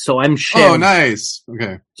everyone. So I'm sharing. Oh, nice.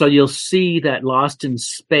 Okay. So you'll see that Lost in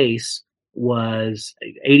Space was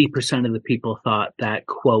 80% of the people thought that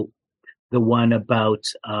quote, the one about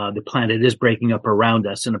the planet is breaking up around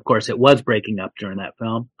us. And of course it was breaking up during that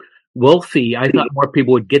film. Wolfie, I thought more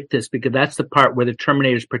people would get this because that's the part where the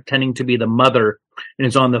Terminator is pretending to be the mother and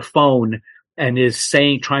is on the phone and is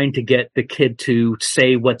trying to get the kid to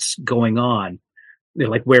say what's going on,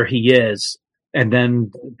 like where he is. And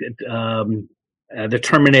then the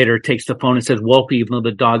Terminator takes the phone and says Wolfie, even though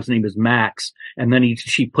the dog's name is Max. And then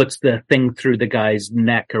she puts the thing through the guy's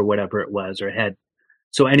neck or whatever it was, or head.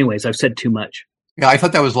 So anyways, I've said too much. Yeah, I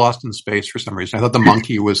thought that was Lost in Space for some reason. I thought the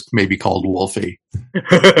monkey was maybe called Wolfie.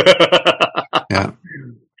 Yeah.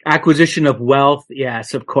 Acquisition of wealth.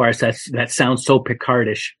 Yes, of course. That sounds so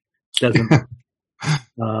Picardish, doesn't it?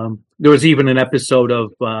 There was even an episode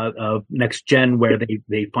of Next Gen where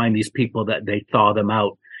they find these people that they thaw them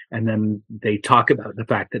out, and then they talk about the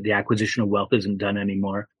fact that the acquisition of wealth isn't done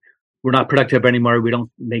anymore. We're not productive anymore. We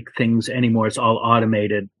don't make things anymore. It's all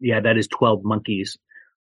automated. Yeah, that is 12 Monkeys.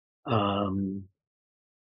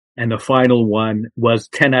 And the final one was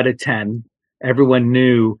 10 out of 10. Everyone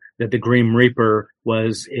knew that the Grim Reaper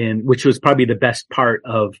was which was probably the best part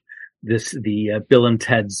of the Bill and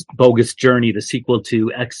Ted's Bogus Journey, the sequel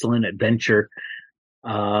to Excellent Adventure.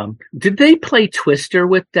 Did they play Twister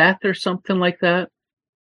with death or something like that?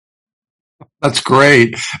 That's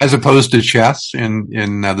great. As opposed to chess in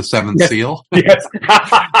The Seventh Seal. Yes.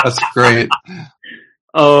 That's great.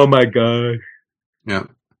 Oh my God. Yeah.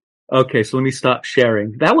 Okay, so let me stop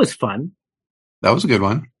sharing. That was fun. That was a good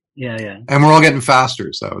one. Yeah. And we're all getting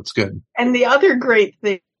faster, so it's good. And the other great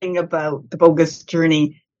thing about the Bogus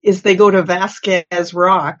Journey is they go to Vasquez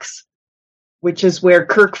Rocks, which is where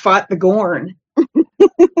Kirk fought the Gorn.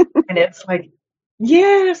 And it's like,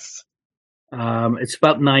 yes. It's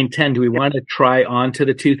about 9:10. Do we want to try on to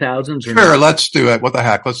the 2000s? Sure, let's do it. What the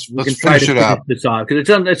heck? Let's finish it up. Because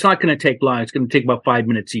it's not going to take long. It's going to take about 5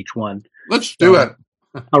 minutes each one. Let's do it.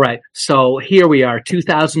 All right. So here we are,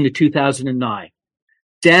 2000 to 2009.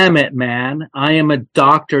 Damn it, man. I am a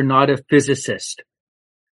doctor, not a physicist.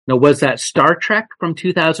 Now, was that Star Trek from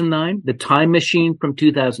 2009? The Time Machine from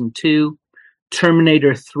 2002?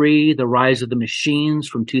 Terminator 3, The Rise of the Machines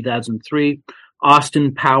from 2003?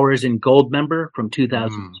 Austin Powers and Goldmember from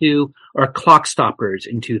 2002? Or Clock Stoppers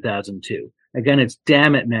in 2002? Again, it's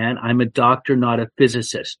damn it, man. I'm a doctor, not a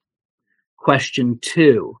physicist. Question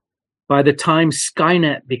 2. By the time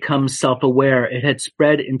Skynet becomes self-aware, it had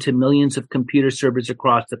spread into millions of computer servers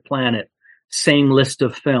across the planet. Same list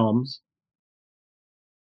of films.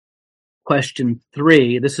 Question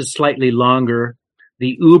 3. This is slightly longer.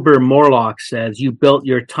 The Uber Morlock says, you built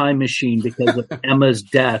your time machine because of Emma's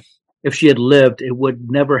death. If she had lived, it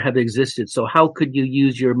would never have existed. So how could you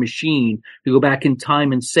use your machine to go back in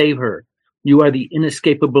time and save her? You are the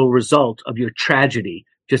inescapable result of your tragedy,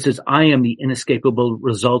 just as I am the inescapable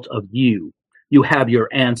result of you. You have your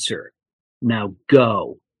answer. Now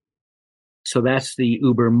go. So that's the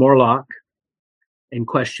Uber Morlock. In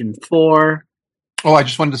question 4. Oh, I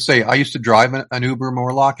just wanted to say, I used to drive an Uber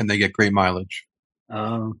Morlock, and they get great mileage.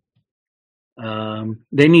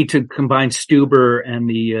 They need to combine Stuber and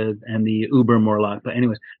the Uber Morlock. But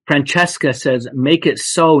anyways, Francesca says, make it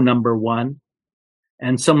so, number 1.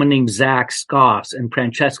 And someone named Zach scoffs. And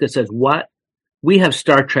Francesca says, what? We have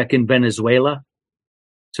Star Trek in Venezuela.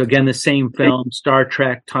 So again, the same film, Star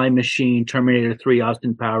Trek, Time Machine, Terminator 3,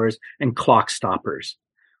 Austin Powers, and Clock Stoppers.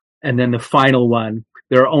 And then the final one,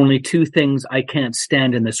 there are only 2 things I can't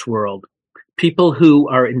stand in this world. People who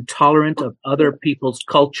are intolerant of other people's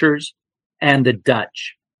cultures and the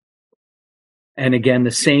Dutch. And again, the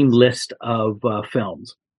same list of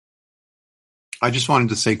films. I just wanted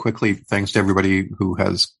to say quickly, thanks to everybody who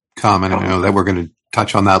has come, and I know that we're going to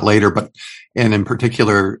touch on that later, but in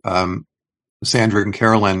particular, Sandra and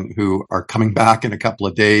Carolyn, who are coming back in a couple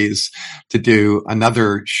of days to do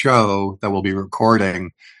another show that we'll be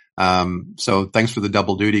recording. So thanks for the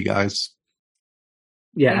double duty, guys.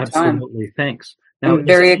 Yeah, Anytime. absolutely. Thanks. Now, I'm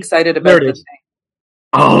very excited about this thing.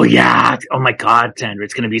 Oh yeah. Oh my God, Sandra,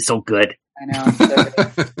 it's going to be so good. I know.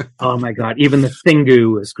 Oh my God. Even the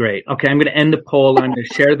Thingu is great. Okay. I'm going to end the poll. I'm going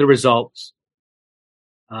to share the results.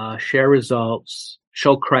 Share results,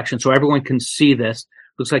 show correction. So everyone can see this.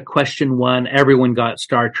 Looks like question 1, everyone got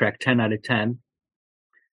Star Trek, 10 out of 10.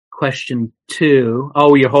 Question 2.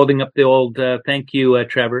 Oh, you're holding up the old, thank you,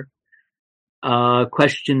 Trevor.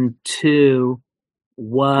 Question 2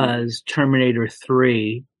 was Terminator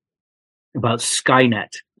 3 about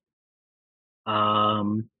Skynet. How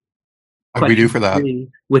do we do for that?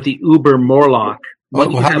 With the Uber Morlock.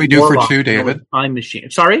 How do we do for 2, David? Time machine.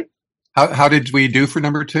 Sorry? How did we do for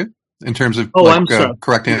number 2 in terms of I'm sorry.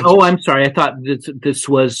 Correct answers? Oh, I'm sorry. I thought this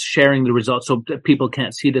was sharing the results, so people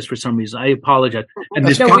can't see this for some reason. I apologize. And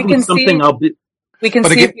there's probably something we can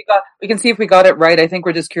see if we got it right. I think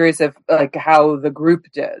we're just curious if how the group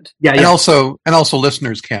did. Yeah, and also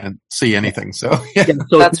listeners can't see anything. So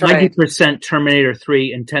so that's 90% Terminator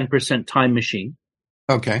 3 and 10% Time Machine.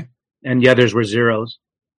 Okay. And the others were zeros.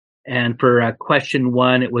 And for question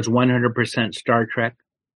 1, it was 100% Star Trek.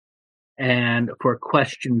 And for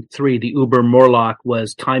question 3, the Uber Morlock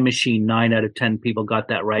was Time Machine. 9 out of 10 people got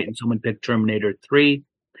that right, and someone picked Terminator 3.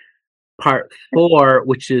 Part 4,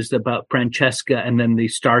 which is about Francesca, and then the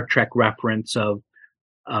Star Trek reference of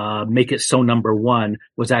Make It So number 1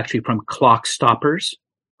 was actually from Clock Stoppers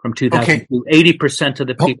from 2002. Okay. 80% of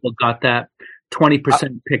the people got that.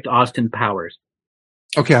 20% picked Austin Powers.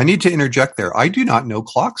 Okay, I need to interject there. I do not know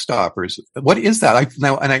Clock Stoppers. What is that?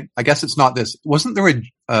 I guess it's not this. Wasn't there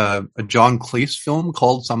a John Cleese film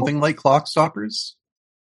called something like Clock Stoppers?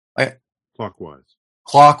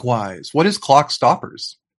 Clockwise. What is Clock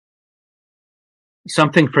Stoppers?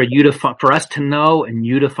 Something for you for us to know and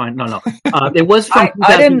you to find. No. It was from.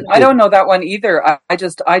 I don't know that one either. I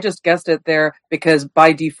just guessed it there because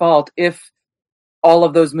by default, if all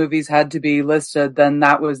of those movies had to be listed, then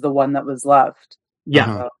that was the one that was left.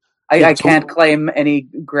 Yeah. I can't claim any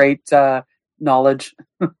great knowledge.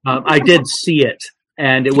 I did see it,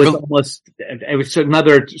 and it was it was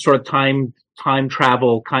another sort of time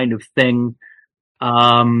travel kind of thing.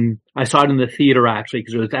 I saw it in the theater actually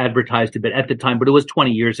because it was advertised a bit at the time, but it was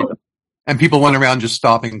 20 years ago. And people went around just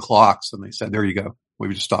stopping clocks, and they said, "There you go.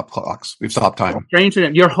 We've just stopped clocks. We've stopped time." Strangely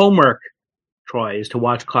enough, your homework, Troy, is to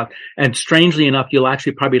watch clock. And strangely enough, you'll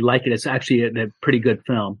actually probably like it. It's actually a pretty good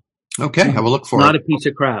film. Okay, I will look for it. Not a piece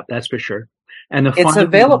of crap, that's for sure. And it's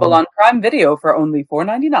available on Prime Video for only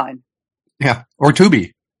 $4.99. Yeah, or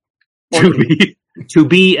Tubi. To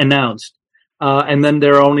be announced. And then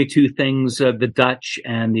there are only two things: the Dutch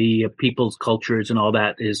and the people's cultures and all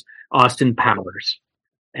that is Austin Powers.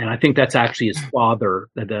 And I think that's actually his father,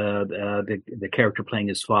 the character playing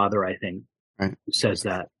his father, I think, right, who says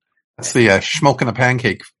that. That's the Schmoke and a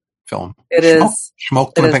Pancake film. It is.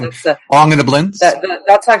 Schmoke and a Pancake. Long in the Blintz.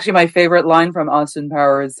 That's actually my favorite line from Austin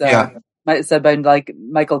Powers. Said by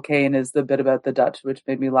Michael Caine is the bit about the Dutch, which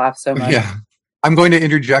made me laugh so much. Yeah. I'm going to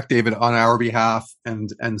interject, David, on our behalf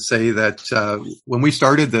and say that when we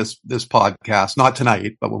started this podcast, not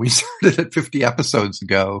tonight, but when we started it 50 episodes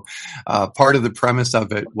ago, part of the premise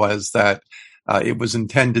of it was that it was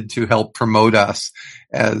intended to help promote us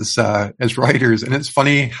as writers. And it's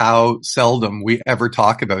funny how seldom we ever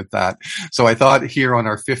talk about that. So I thought here on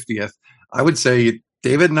our 50th, I would say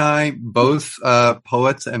David and I, both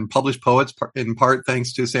poets and published poets, in part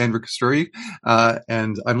thanks to Sandra Kasturi.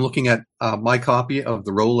 And I'm looking at my copy of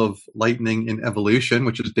The Role of Lightning in Evolution,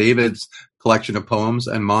 which is David's collection of poems,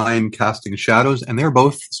 and mine, Casting Shadows. And they're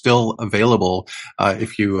both still available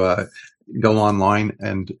if you go online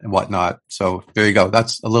and whatnot. So there you go.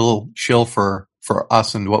 That's a little shill for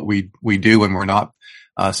us and what we do when we're not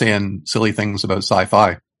saying silly things about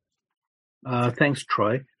sci-fi. Thanks,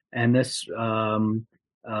 Troy. And this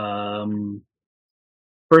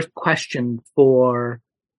first question for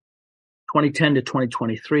 2010 to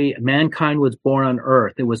 2023, mankind was born on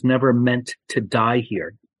Earth. It was never meant to die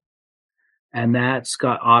here. And that's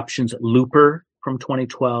got options: Looper from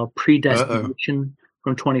 2012, Predestination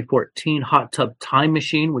from 2014, Hot Tub Time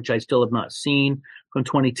Machine, which I still have not seen, from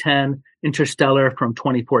 2010, Interstellar from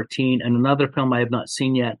 2014, and another film I have not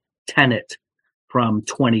seen yet, Tenet from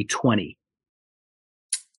 2020.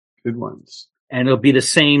 Good ones. And it'll be the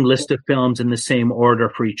same list of films in the same order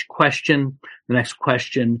for each question. The next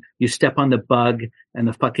question: you step on the bug and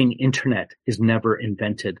the fucking internet is never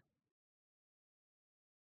invented.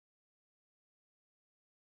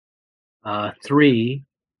 3,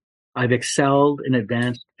 I've excelled in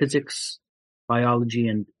advanced physics, biology,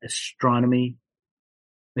 and astronomy.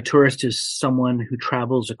 A tourist is someone who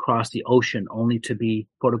travels across the ocean only to be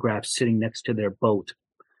photographed sitting next to their boat.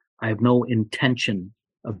 I have no intention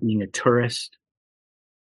of being a tourist.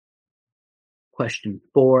 Question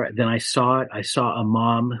 4, then I saw it. I saw a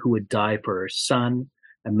mom who would die for her son,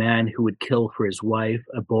 a man who would kill for his wife,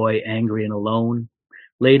 a boy angry and alone.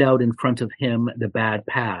 Laid out in front of him the bad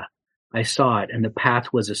path. I saw it, and the path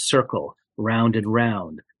was a circle, round and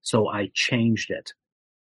round, so I changed it.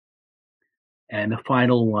 And the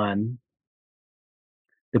final one,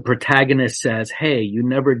 the protagonist says, "Hey, you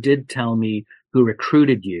never did tell me who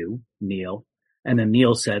recruited you, Neil." And then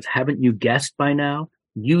Neil says, "Haven't you guessed by now?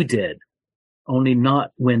 You did. Only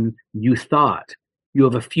not when you thought. You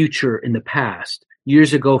have a future in the past.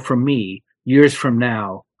 Years ago for me, years from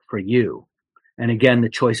now for you." And again, the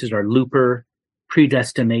choices are Looper,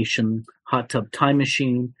 Predestination, Hot Tub Time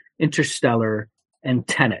Machine, Interstellar, and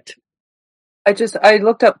Tenet. I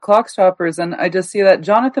looked up Clockstoppers and I just see that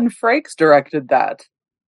Jonathan Frakes directed that.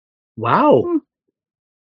 Wow.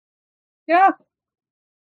 Yeah.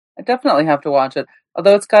 I definitely have to watch it.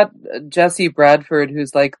 Although it's got Jesse Bradford,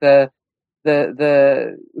 who's like who's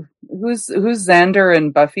Xander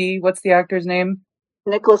and Buffy? What's the actor's name?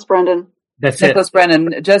 Nicholas Brendan. That's Nicholas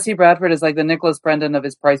Brendan. Jesse Bradford is like the Nicholas Brendan of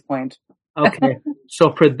his price point. Okay.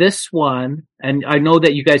 So for this one, and I know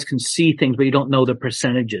that you guys can see things, but you don't know the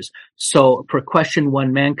percentages. So for question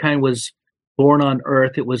 1, mankind was born on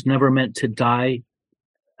Earth. It was never meant to die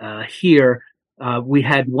here. We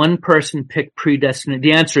had one person pick Predestinate.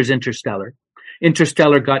 The answer is Interstellar.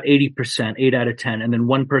 Interstellar got 80%, 8 out of 10. And then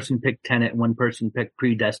one person picked Tenet and one person picked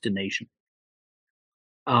Predestination.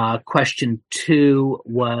 Question 2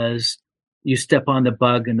 was, you step on the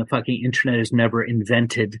bug and the fucking internet is never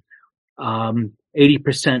invented.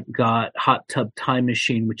 80% got Hot Tub Time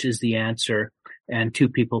Machine, which is the answer. And 2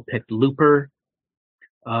 people picked Looper.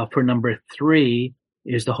 For number 3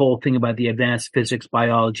 is the whole thing about the advanced physics,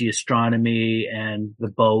 biology, astronomy, and the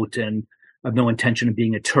boat, and I've no intention of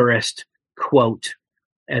being a tourist, quote.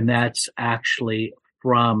 And that's actually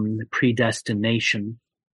from Predestination,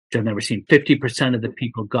 which I've never seen. 50% of the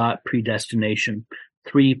people got Predestination.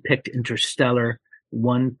 3 picked Interstellar,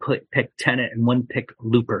 1 picked Tenet, and 1 picked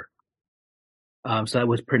Looper. So that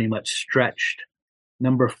was pretty much stretched.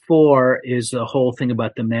 Number 4 is the whole thing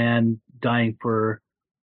about the man dying for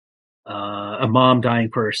a mom dying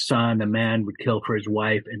for her son, a man would kill for his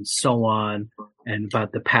wife, and so on. And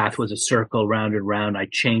about the path was a circle, round and round. I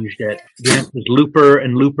changed it. The answer was Looper,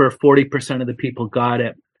 and Looper, 40% of the people got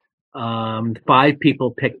it. 5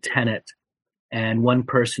 people picked Tenet, and 1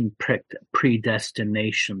 person picked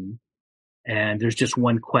Predestination. And there's just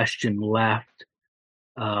one question left,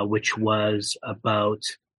 which was about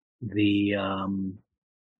the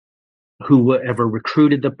whoever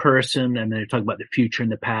recruited the person, and then they're talking about the future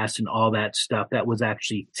and the past and all that stuff. That was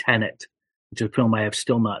actually Tenet, which is a film I have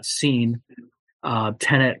still not seen.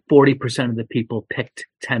 Tenet, 40% of the people picked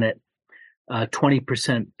Tenet.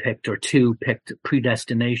 20% picked, or 2 picked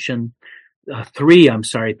Predestination. 3,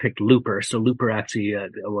 picked Looper. So Looper actually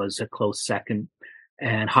was a close second.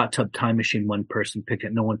 And Hot Tub Time Machine, 1 person picked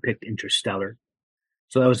it. No one picked Interstellar.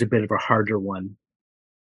 So that was a bit of a harder one.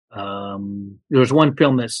 There was one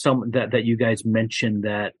film that you guys mentioned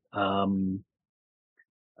that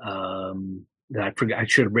that I forgot. I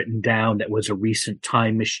should have written down. That was a recent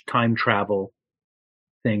time travel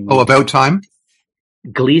thing. Oh, About Time?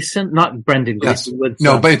 Gleason, not Brendan Gleason. Yes.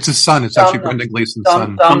 No, but it's his son. It's actually Brendan Gleason's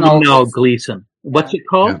son. No, Gleason. What's it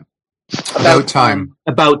called? Yeah. About Time.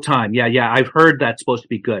 About Time. Yeah. I've heard that's supposed to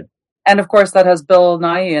be good. And of course, that has Bill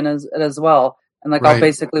Nighy in as well. And Right. I'll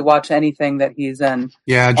basically watch anything that he's in.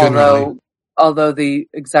 Yeah, generally. Although the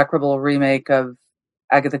execrable remake of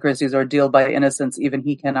Agatha Christie's Ordeal by Innocence, even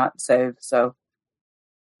he cannot save. So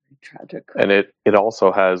tragic. And it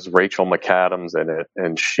also has Rachel McAdams in it,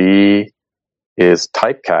 and she is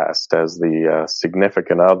typecast as the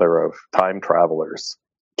significant other of time travelers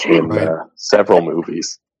in several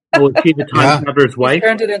movies. Oh, is she the time traveler's wife? He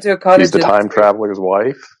turned it into a cottage. She's the time traveler's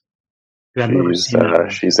wife.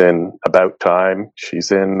 She's in About Time.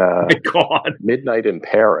 She's in Midnight in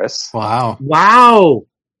Paris. Wow.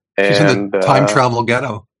 And, she's in the time travel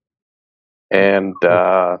ghetto. And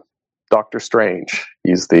Doctor Strange.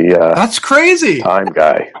 He's the that's crazy time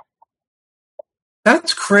guy.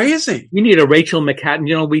 That's crazy. We need a Rachel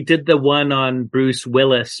McAdams. We did the one on Bruce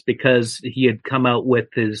Willis because he had come out with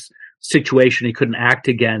his situation. He couldn't act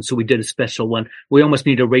again. So we did a special one. We almost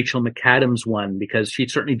need a Rachel McAdams one because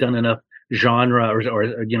she's certainly done enough genre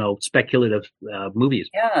or speculative movies.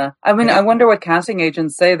 Yeah. I mean, I wonder what casting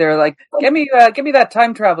agents say. They're like, give me that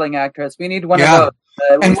time traveling actress. We need one of those.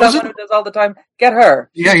 And someone who does all the time, get her.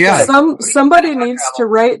 Yeah. Somebody needs to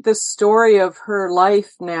write the story of her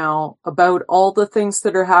life now about all the things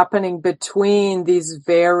that are happening between these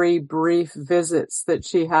very brief visits that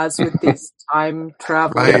she has with these time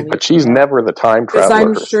travelers. Right. But she's never the time traveler. Because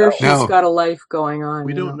I'm sure she's got a life going on.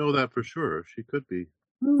 We don't know that for sure. She could be.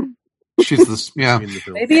 She's this, yeah.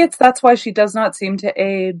 Maybe that's why she does not seem to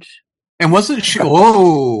age. And wasn't she?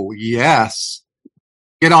 Oh, yes.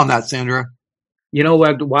 Get on that, Sandra.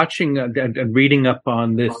 I'm watching and reading up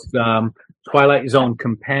on this Twilight Zone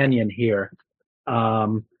companion here,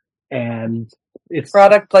 and it's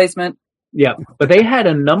product placement. Yeah, but they had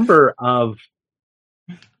a number of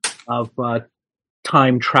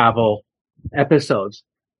time travel episodes.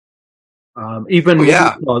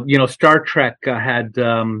 Star Trek had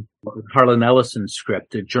Harlan Ellison's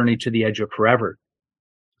script, A Journey to the Edge of Forever.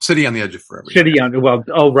 City on the Edge of Forever. City on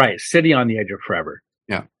the Edge of Forever.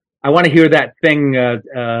 Yeah. I want to hear that thing. Oh,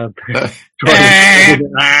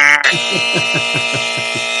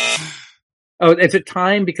 is it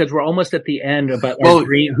time? Because we're almost at the end about our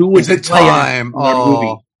dream. Who would is it play time? Our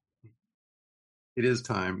movie? It is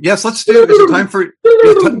time. Yes, let's do it. Is it time for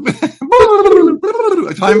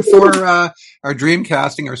time for our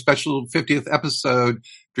dreamcasting, our special 50th episode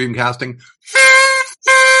dreamcasting?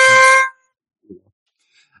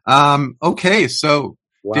 Okay, so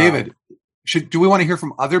wow. David, do we want to hear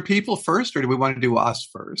from other people first, or do we want to do us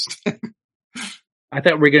first? I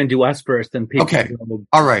thought we were going to do us first, then people. Okay,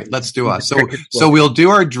 all right, let's do us. So we'll do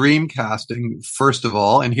our dreamcasting first of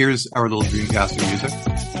all, and here's our little dreamcasting music.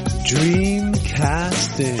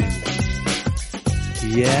 Dreamcasting,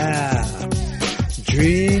 yeah,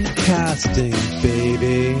 dreamcasting,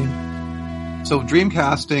 baby. So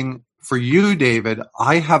dreamcasting for you, David,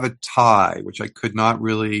 I have a tie, which I could not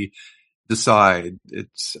really decide.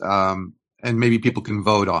 It's and maybe people can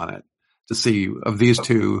vote on it to see of these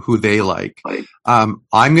two who they like. I'm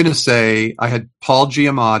going to say I had Paul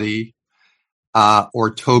Giamatti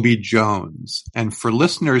or Toby Jones. And for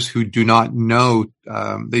listeners who do not know,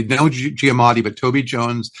 they know Giamatti, but Toby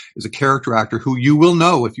Jones is a character actor who you will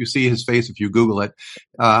know if you see his face, if you Google it.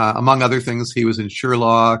 Among other things, he was in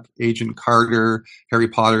Sherlock, Agent Carter, Harry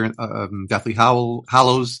Potter, Deathly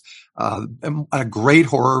Hallows, a great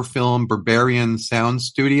horror film, Barbarian Sound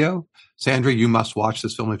Studio. Sandra, you must watch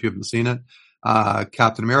this film if you haven't seen it.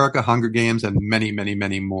 Captain America, Hunger Games, and many, many,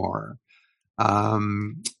 many more.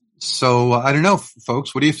 So I don't know,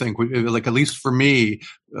 folks. What do you think? Like, at least for me,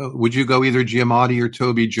 would you go either Giamatti or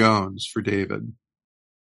Toby Jones for David?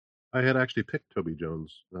 I had actually picked Toby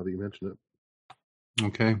Jones, now that you mention it.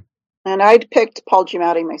 Okay. And I'd picked Paul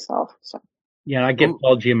Giamatti myself. So. Yeah, I get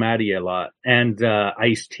Paul Giamatti a lot, and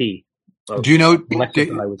Ice-T. So, do you know, David?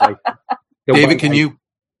 Can you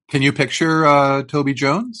picture Toby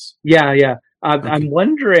Jones? Yeah. Okay. I'm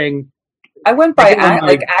wondering. I went by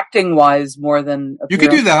acting wise more than. You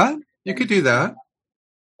could do that. You could do that.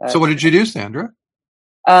 So what did you do, Sandra?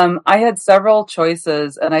 I had several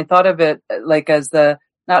choices, and I thought of it like as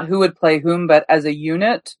not who would play whom, but as a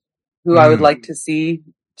unit who I would like to see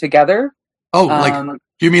together. Oh,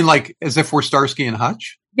 do you mean like as if we're Starsky and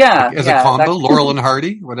Hutch? Yeah. Like, as a combo, Laurel and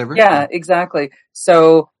Hardy, whatever? Yeah, exactly.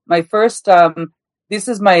 So my first, this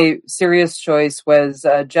is my serious choice was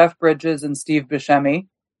Jeff Bridges and Steve Buscemi,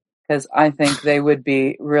 because I think they would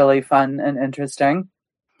be really fun and interesting.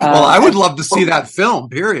 Well, I would love to see that film,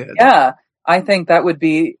 period. Yeah, I think that would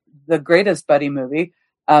be the greatest buddy movie.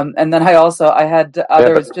 And then I had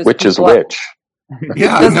others. Just which is which?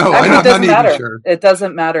 Yeah, no, it doesn't matter. Even sure. It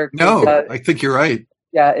doesn't matter. No, I think you're right.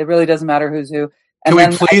 Yeah, it really doesn't matter who's who. And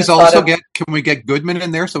can we please also can we get Goodman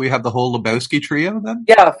in there so we have the whole Lebowski trio then?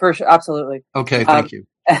 Yeah, for sure. Absolutely. Okay, thank you.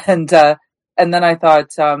 And then I thought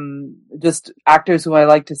just actors who I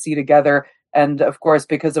like to see together. And of course,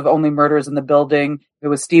 because of Only Murders in the Building, it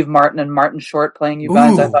was Steve Martin and Martin Short playing you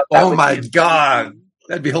guys. I thought that would God.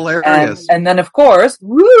 That'd be hilarious. And then, of course,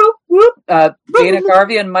 Dana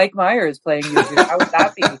Carvey and Mike Myers playing you. How would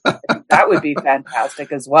that be? That would be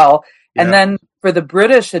fantastic as well. Yeah. And then for the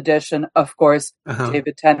British edition, of course,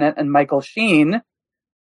 David Tennant and Michael Sheen.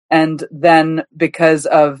 And then because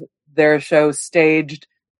of their show staged,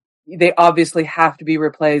 they obviously have to be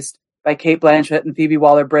replaced by Cate Blanchett and Phoebe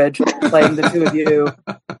Waller-Bridge playing the two of you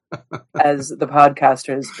as the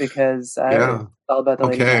podcasters, because it's all about the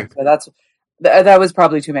lady. So that was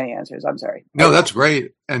probably too many answers. I'm sorry. No, that's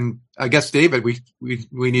great. And I guess, David, we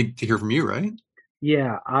need to hear from you, right?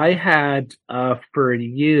 Yeah, I had for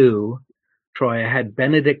you, Troy, I had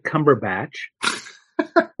Benedict Cumberbatch.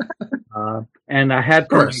 And I had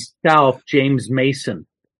for myself James Mason.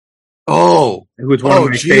 Oh, who was one of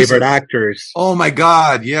my favorite actors. Oh my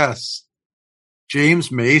God, yes.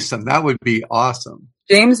 James Mason, that would be awesome.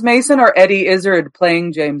 James Mason or Eddie Izzard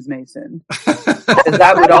playing James Mason.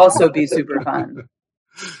 That would also be super fun.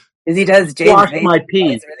 Because he does James Mason my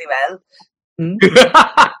pee. Really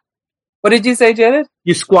well. What did you say, Janet?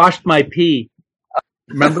 You squashed my pee.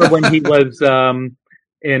 Remember when he was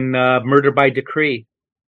in Murder by Decree?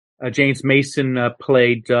 James Mason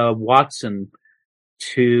played Watson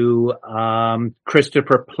to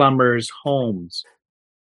Christopher Plummer's Holmes.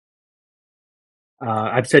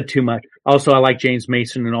 I've said too much. Also, I like James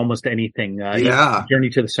Mason in almost anything.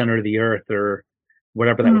 Journey to the Center of the Earth or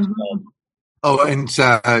whatever that was called. Oh, and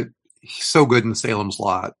he's so good in Salem's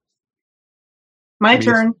Lot. My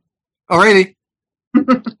turn. Alrighty.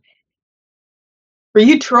 For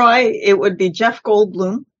you, Troy, it would be Jeff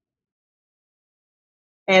Goldblum.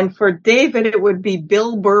 And for David, it would be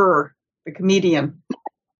Bill Burr, the comedian.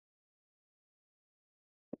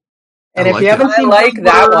 And if you haven't seen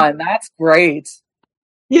that one, that's great.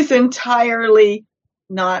 He's entirely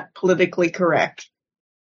not politically correct.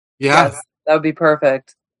 Yeah. Yes, that would be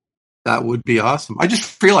perfect. That would be awesome. I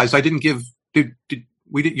just realized I didn't give, you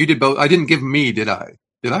did both. I didn't give me, did I?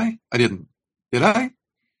 Did I? I didn't. Did I?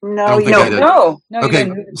 No, no.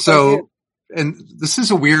 Okay. So, and this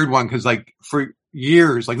is a weird one because like for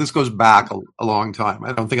years, like this goes back a long time.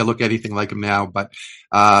 I don't think I look anything like him now, but,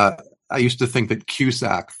 I used to think that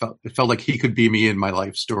Cusack felt like he could be me in my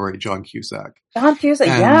life story, John Cusack. John Cusack,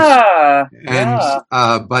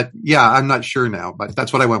 but yeah, I'm not sure now, but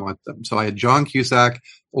that's what I went with them. So I had John Cusack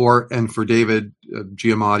and for David,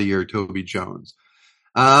 Giamatti or Toby Jones.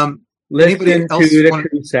 Listen else to the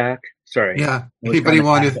Cusack. Sorry. Yeah. Anybody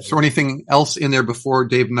want to throw anything else in there before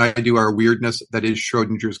Dave and I do our weirdness that is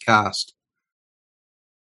Schrodinger's cast?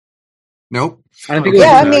 Nope. I don't think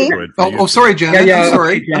me. Oh, sorry, Janet.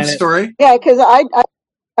 I'm sorry. Yeah, because I,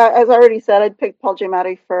 as I already said, I'd picked Paul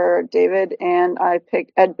Giamatti for David, and I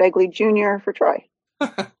picked Ed Begley Jr. for Troy.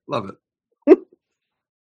 Love it.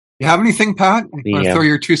 You have anything, Pat? Want to throw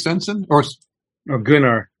your 2 cents in, or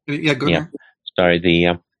Gunnar? Yeah, Gunnar. Yeah. Sorry,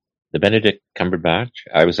 the Benedict Cumberbatch.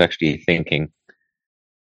 I was actually thinking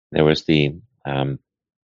there was the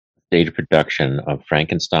stage production of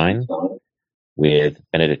Frankenstein with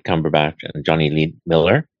Benedict Cumberbatch and Johnny Lee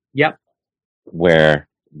Miller. Yep. Where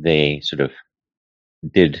they sort of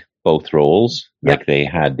did both roles. Yep. Like they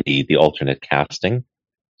had the alternate casting.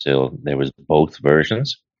 So there was both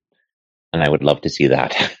versions. And I would love to see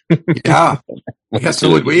that. Yeah. Yeah,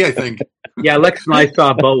 so would we, I think. Yeah, Lex and I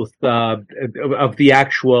saw both of the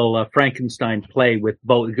actual Frankenstein play with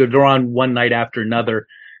both. They're on one night after another.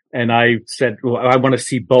 And I said, well, I want to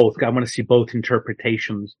see both. I want to see both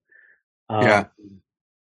interpretations. Yeah.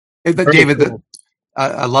 David, cool.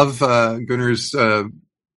 I love Gunnar's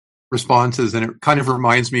responses, and it kind of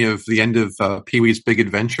reminds me of the end of Pee-wee's Big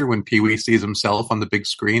Adventure when Pee-wee sees himself on the big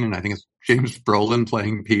screen, and I think it's James Brolin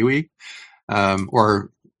playing Pee-wee.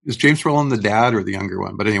 Or is James Brolin the dad or the younger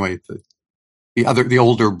one? But anyway, the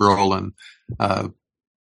older Brolin.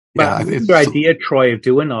 But it's the idea, Troy, of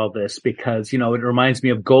doing all this because, it reminds me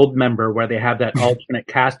of Goldmember where they have that alternate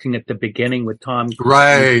casting at the beginning with Tom Cruise.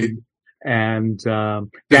 Right. And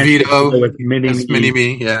DeVito with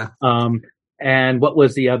Mini-Me, yeah. And what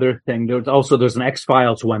was the other thing? There's an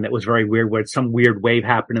X-Files one that was very weird where some weird wave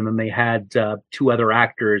happened and then they had two other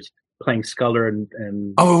actors playing Scully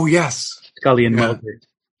and oh, yes. Scully and Mulder.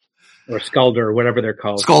 Or Sculder or whatever they're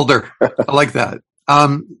called. Sculder. I like that.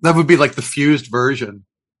 That would be like the fused version.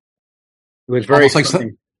 It was very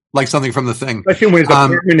like something from The Thing. Especially when his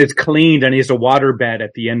apartment is cleaned and he has a waterbed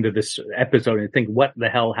at the end of this episode and you think, what the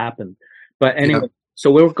hell happened? But anyway, So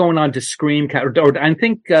we're going on to Scream. Or I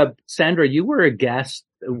think, Sandra, you were our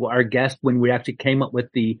guest when we actually came up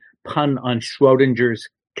with the pun on Schrodinger's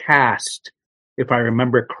cast, if I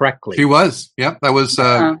remember correctly. She was. Yep. That was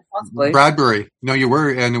Bradbury. No, you were.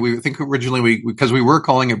 And we think originally because we were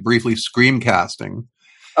calling it briefly Scream casting.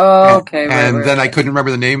 Oh, okay. And then I couldn't remember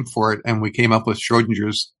the name for it, and we came up with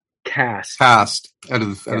Schrodinger's cast out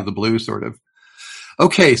of the blue, sort of.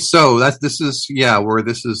 Okay, so this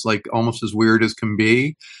is like almost as weird as can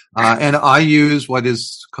be, and I use what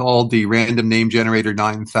is called the random name generator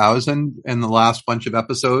 9000 in the last bunch of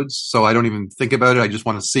episodes. So I don't even think about it. I just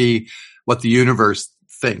want to see what the universe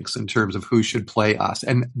thinks in terms of who should play us,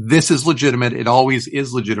 and this is legitimate. It always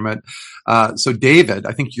is legitimate. So David,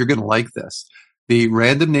 I think you're going to like this. The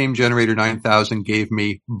random name generator 9000 gave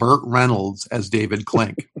me Burt Reynolds as David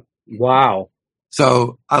Klink. Wow.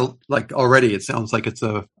 So I like already it sounds like it's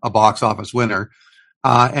a box office winner.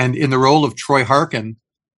 And in the role of Troy Harkin,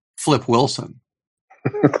 Flip Wilson.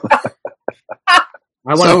 I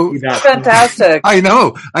want to see that. Fantastic. I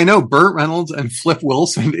know. Burt Reynolds and Flip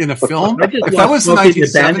Wilson in a film. If that was the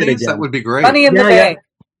 1970s, that would be great. Money in the Bank.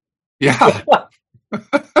 Yeah.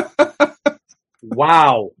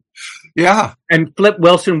 Wow. Yeah. And Flip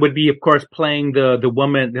Wilson would be, of course, playing the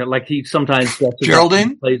woman, like he sometimes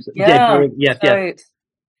Geraldine? Plays. Yes.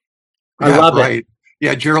 I love it.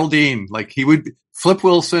 Yeah, Geraldine. Like he would Flip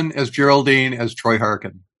Wilson as Geraldine as Troy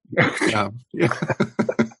Harkin. Yeah.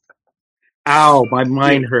 Ow, my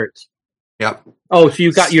mind hurts. Yep. Oh, so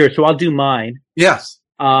you got yours, so I'll do mine. Yes.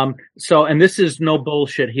 So, and this is no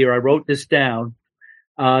bullshit here. I wrote this down.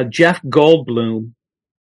 Jeff Goldblum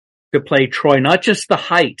to play Troy, not just the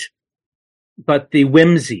height, but the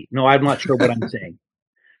whimsy. No, I'm not sure what I'm saying.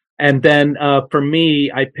 And then, for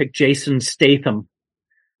me, I picked Jason Statham,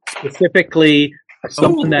 specifically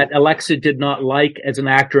someone that Alexa did not like as an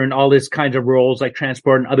actor in all his kinds of roles like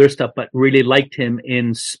Transport and other stuff, but really liked him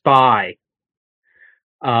in Spy.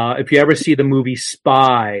 If you ever see the movie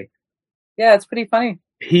Spy. Yeah, it's pretty funny.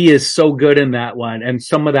 He is so good in that one. And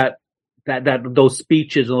some of those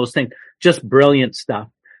speeches and those things, just brilliant stuff.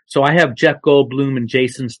 So I have Jeff Goldblum and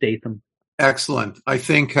Jason Statham. Excellent. I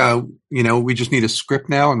think, we just need a script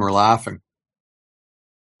now and we're laughing.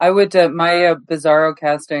 I would, my bizarro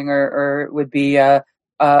casting or would be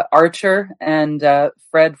Archer and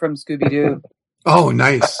Fred from Scooby-Doo. Oh,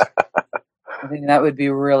 nice. I think that would be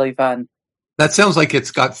really fun. That sounds like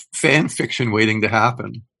it's got fan fiction waiting to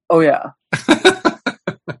happen. Oh, yeah.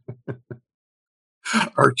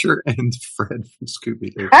 Archer and Fred from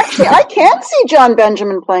Scooby-Doo. Actually, I can see John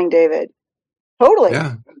Benjamin playing David. Totally.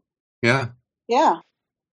 Yeah. Yeah.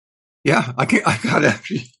 Yeah. I got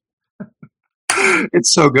actually.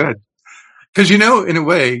 It's so good. Because, in a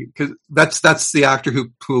way, because that's the actor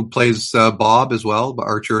who plays Bob as well,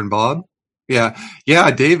 Archer and Bob. Yeah.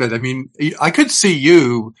 Yeah, David. I mean, I could see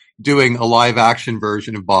you doing a live action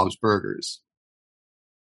version of Bob's Burgers.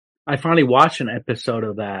 I finally watched an episode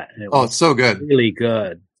of that. And it's so good. Really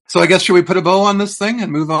good. So I guess, should we put a bow on this thing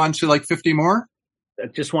and move on to like 50 more? I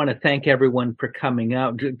just want to thank everyone for coming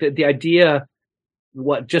out. The idea,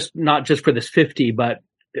 not just for this 50, but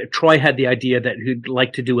Troy had the idea that he'd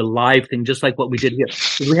like to do a live thing, just like what we did here.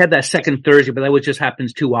 We had that second Thursday, but that just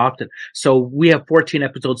happens too often. So we have 14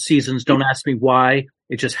 episode seasons. Don't ask me why.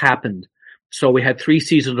 It just happened. So we had 3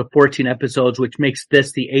 seasons of 14 episodes, which makes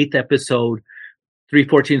this the 8th episode.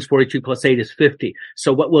 314 is 42 plus 8 is 50.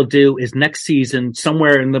 So what we'll do is next season,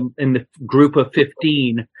 somewhere in the group of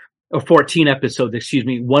 15 or 14 episodes,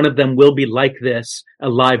 one of them will be like this,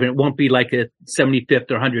 live, and it won't be like a 75th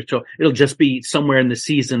or 100th. So it'll just be somewhere in the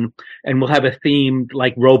season, and we'll have a theme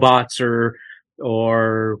like robots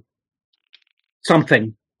or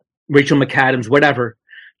something, Rachel McAdams, whatever.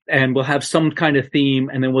 And we'll have some kind of theme,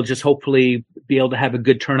 and then we'll just hopefully be able to have a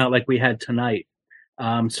good turnout like we had tonight.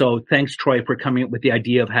 So thanks, Troy, for coming up with the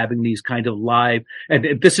idea of having these kind of live,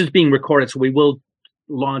 and this is being recorded, so we will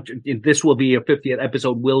launch. This will be a 50th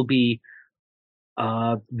episode, will be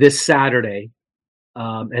this Saturday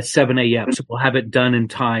at 7 a.m. So we'll have it done in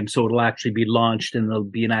time, so it'll actually be launched and there'll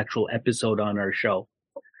be an actual episode on our show.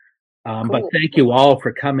 Cool. But thank you all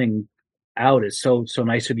for coming out. It's so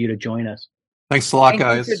nice of you to join us. Thanks a lot,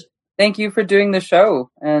 guys. Thank you for doing the show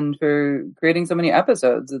and for creating so many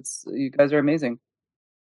episodes. You guys are amazing.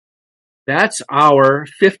 That's our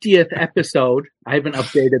 50th episode. I haven't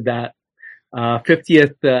updated that.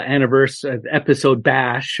 50th anniversary episode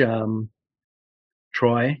bash.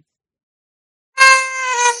 Troy.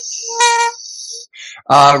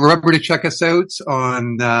 Remember to check us out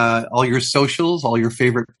on all your socials, all your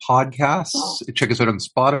favorite podcasts. Check us out on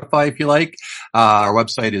Spotify if you like. Our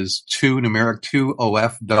website is 2of.ca.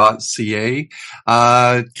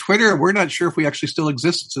 Twitter, we're not sure if we actually still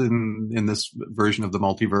exist in this version of the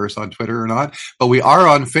multiverse on Twitter or not, but we are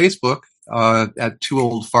on Facebook at 2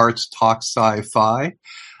 Old Farts Talk Sci-Fi.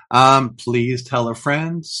 Please tell a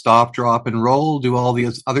friend, stop, drop, and roll, do all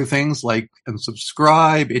these other things like and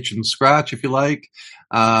subscribe, itch and scratch if you like.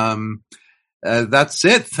 That's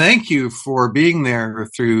it. Thank you for being there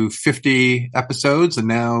through 50 episodes and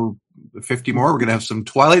now 50 more. We're going to have some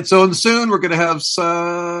Twilight Zone soon. We're going to have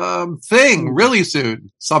something really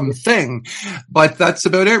soon. Something. But that's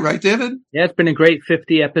about it, right, David? Yeah, it's been a great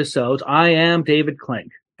 50 episodes. I am David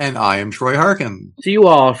Klink. And I am Troy Harkin. See you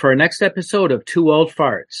all for our next episode of 2 Old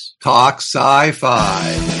Farts Talk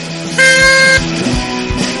Sci-Fi.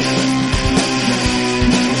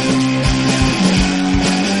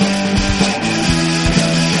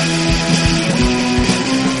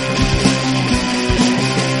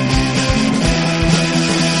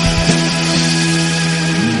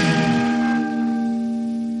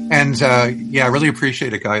 And I really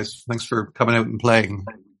appreciate it, guys. Thanks for coming out and playing.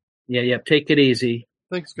 Yeah. Take it easy.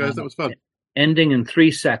 Thanks, guys. That was fun. Ending in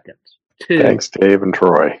 3 seconds. 2. Thanks, Dave and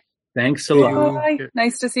Troy. Thanks a lot. Bye.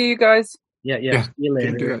 Nice to see you guys. Yeah. See you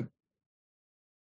later.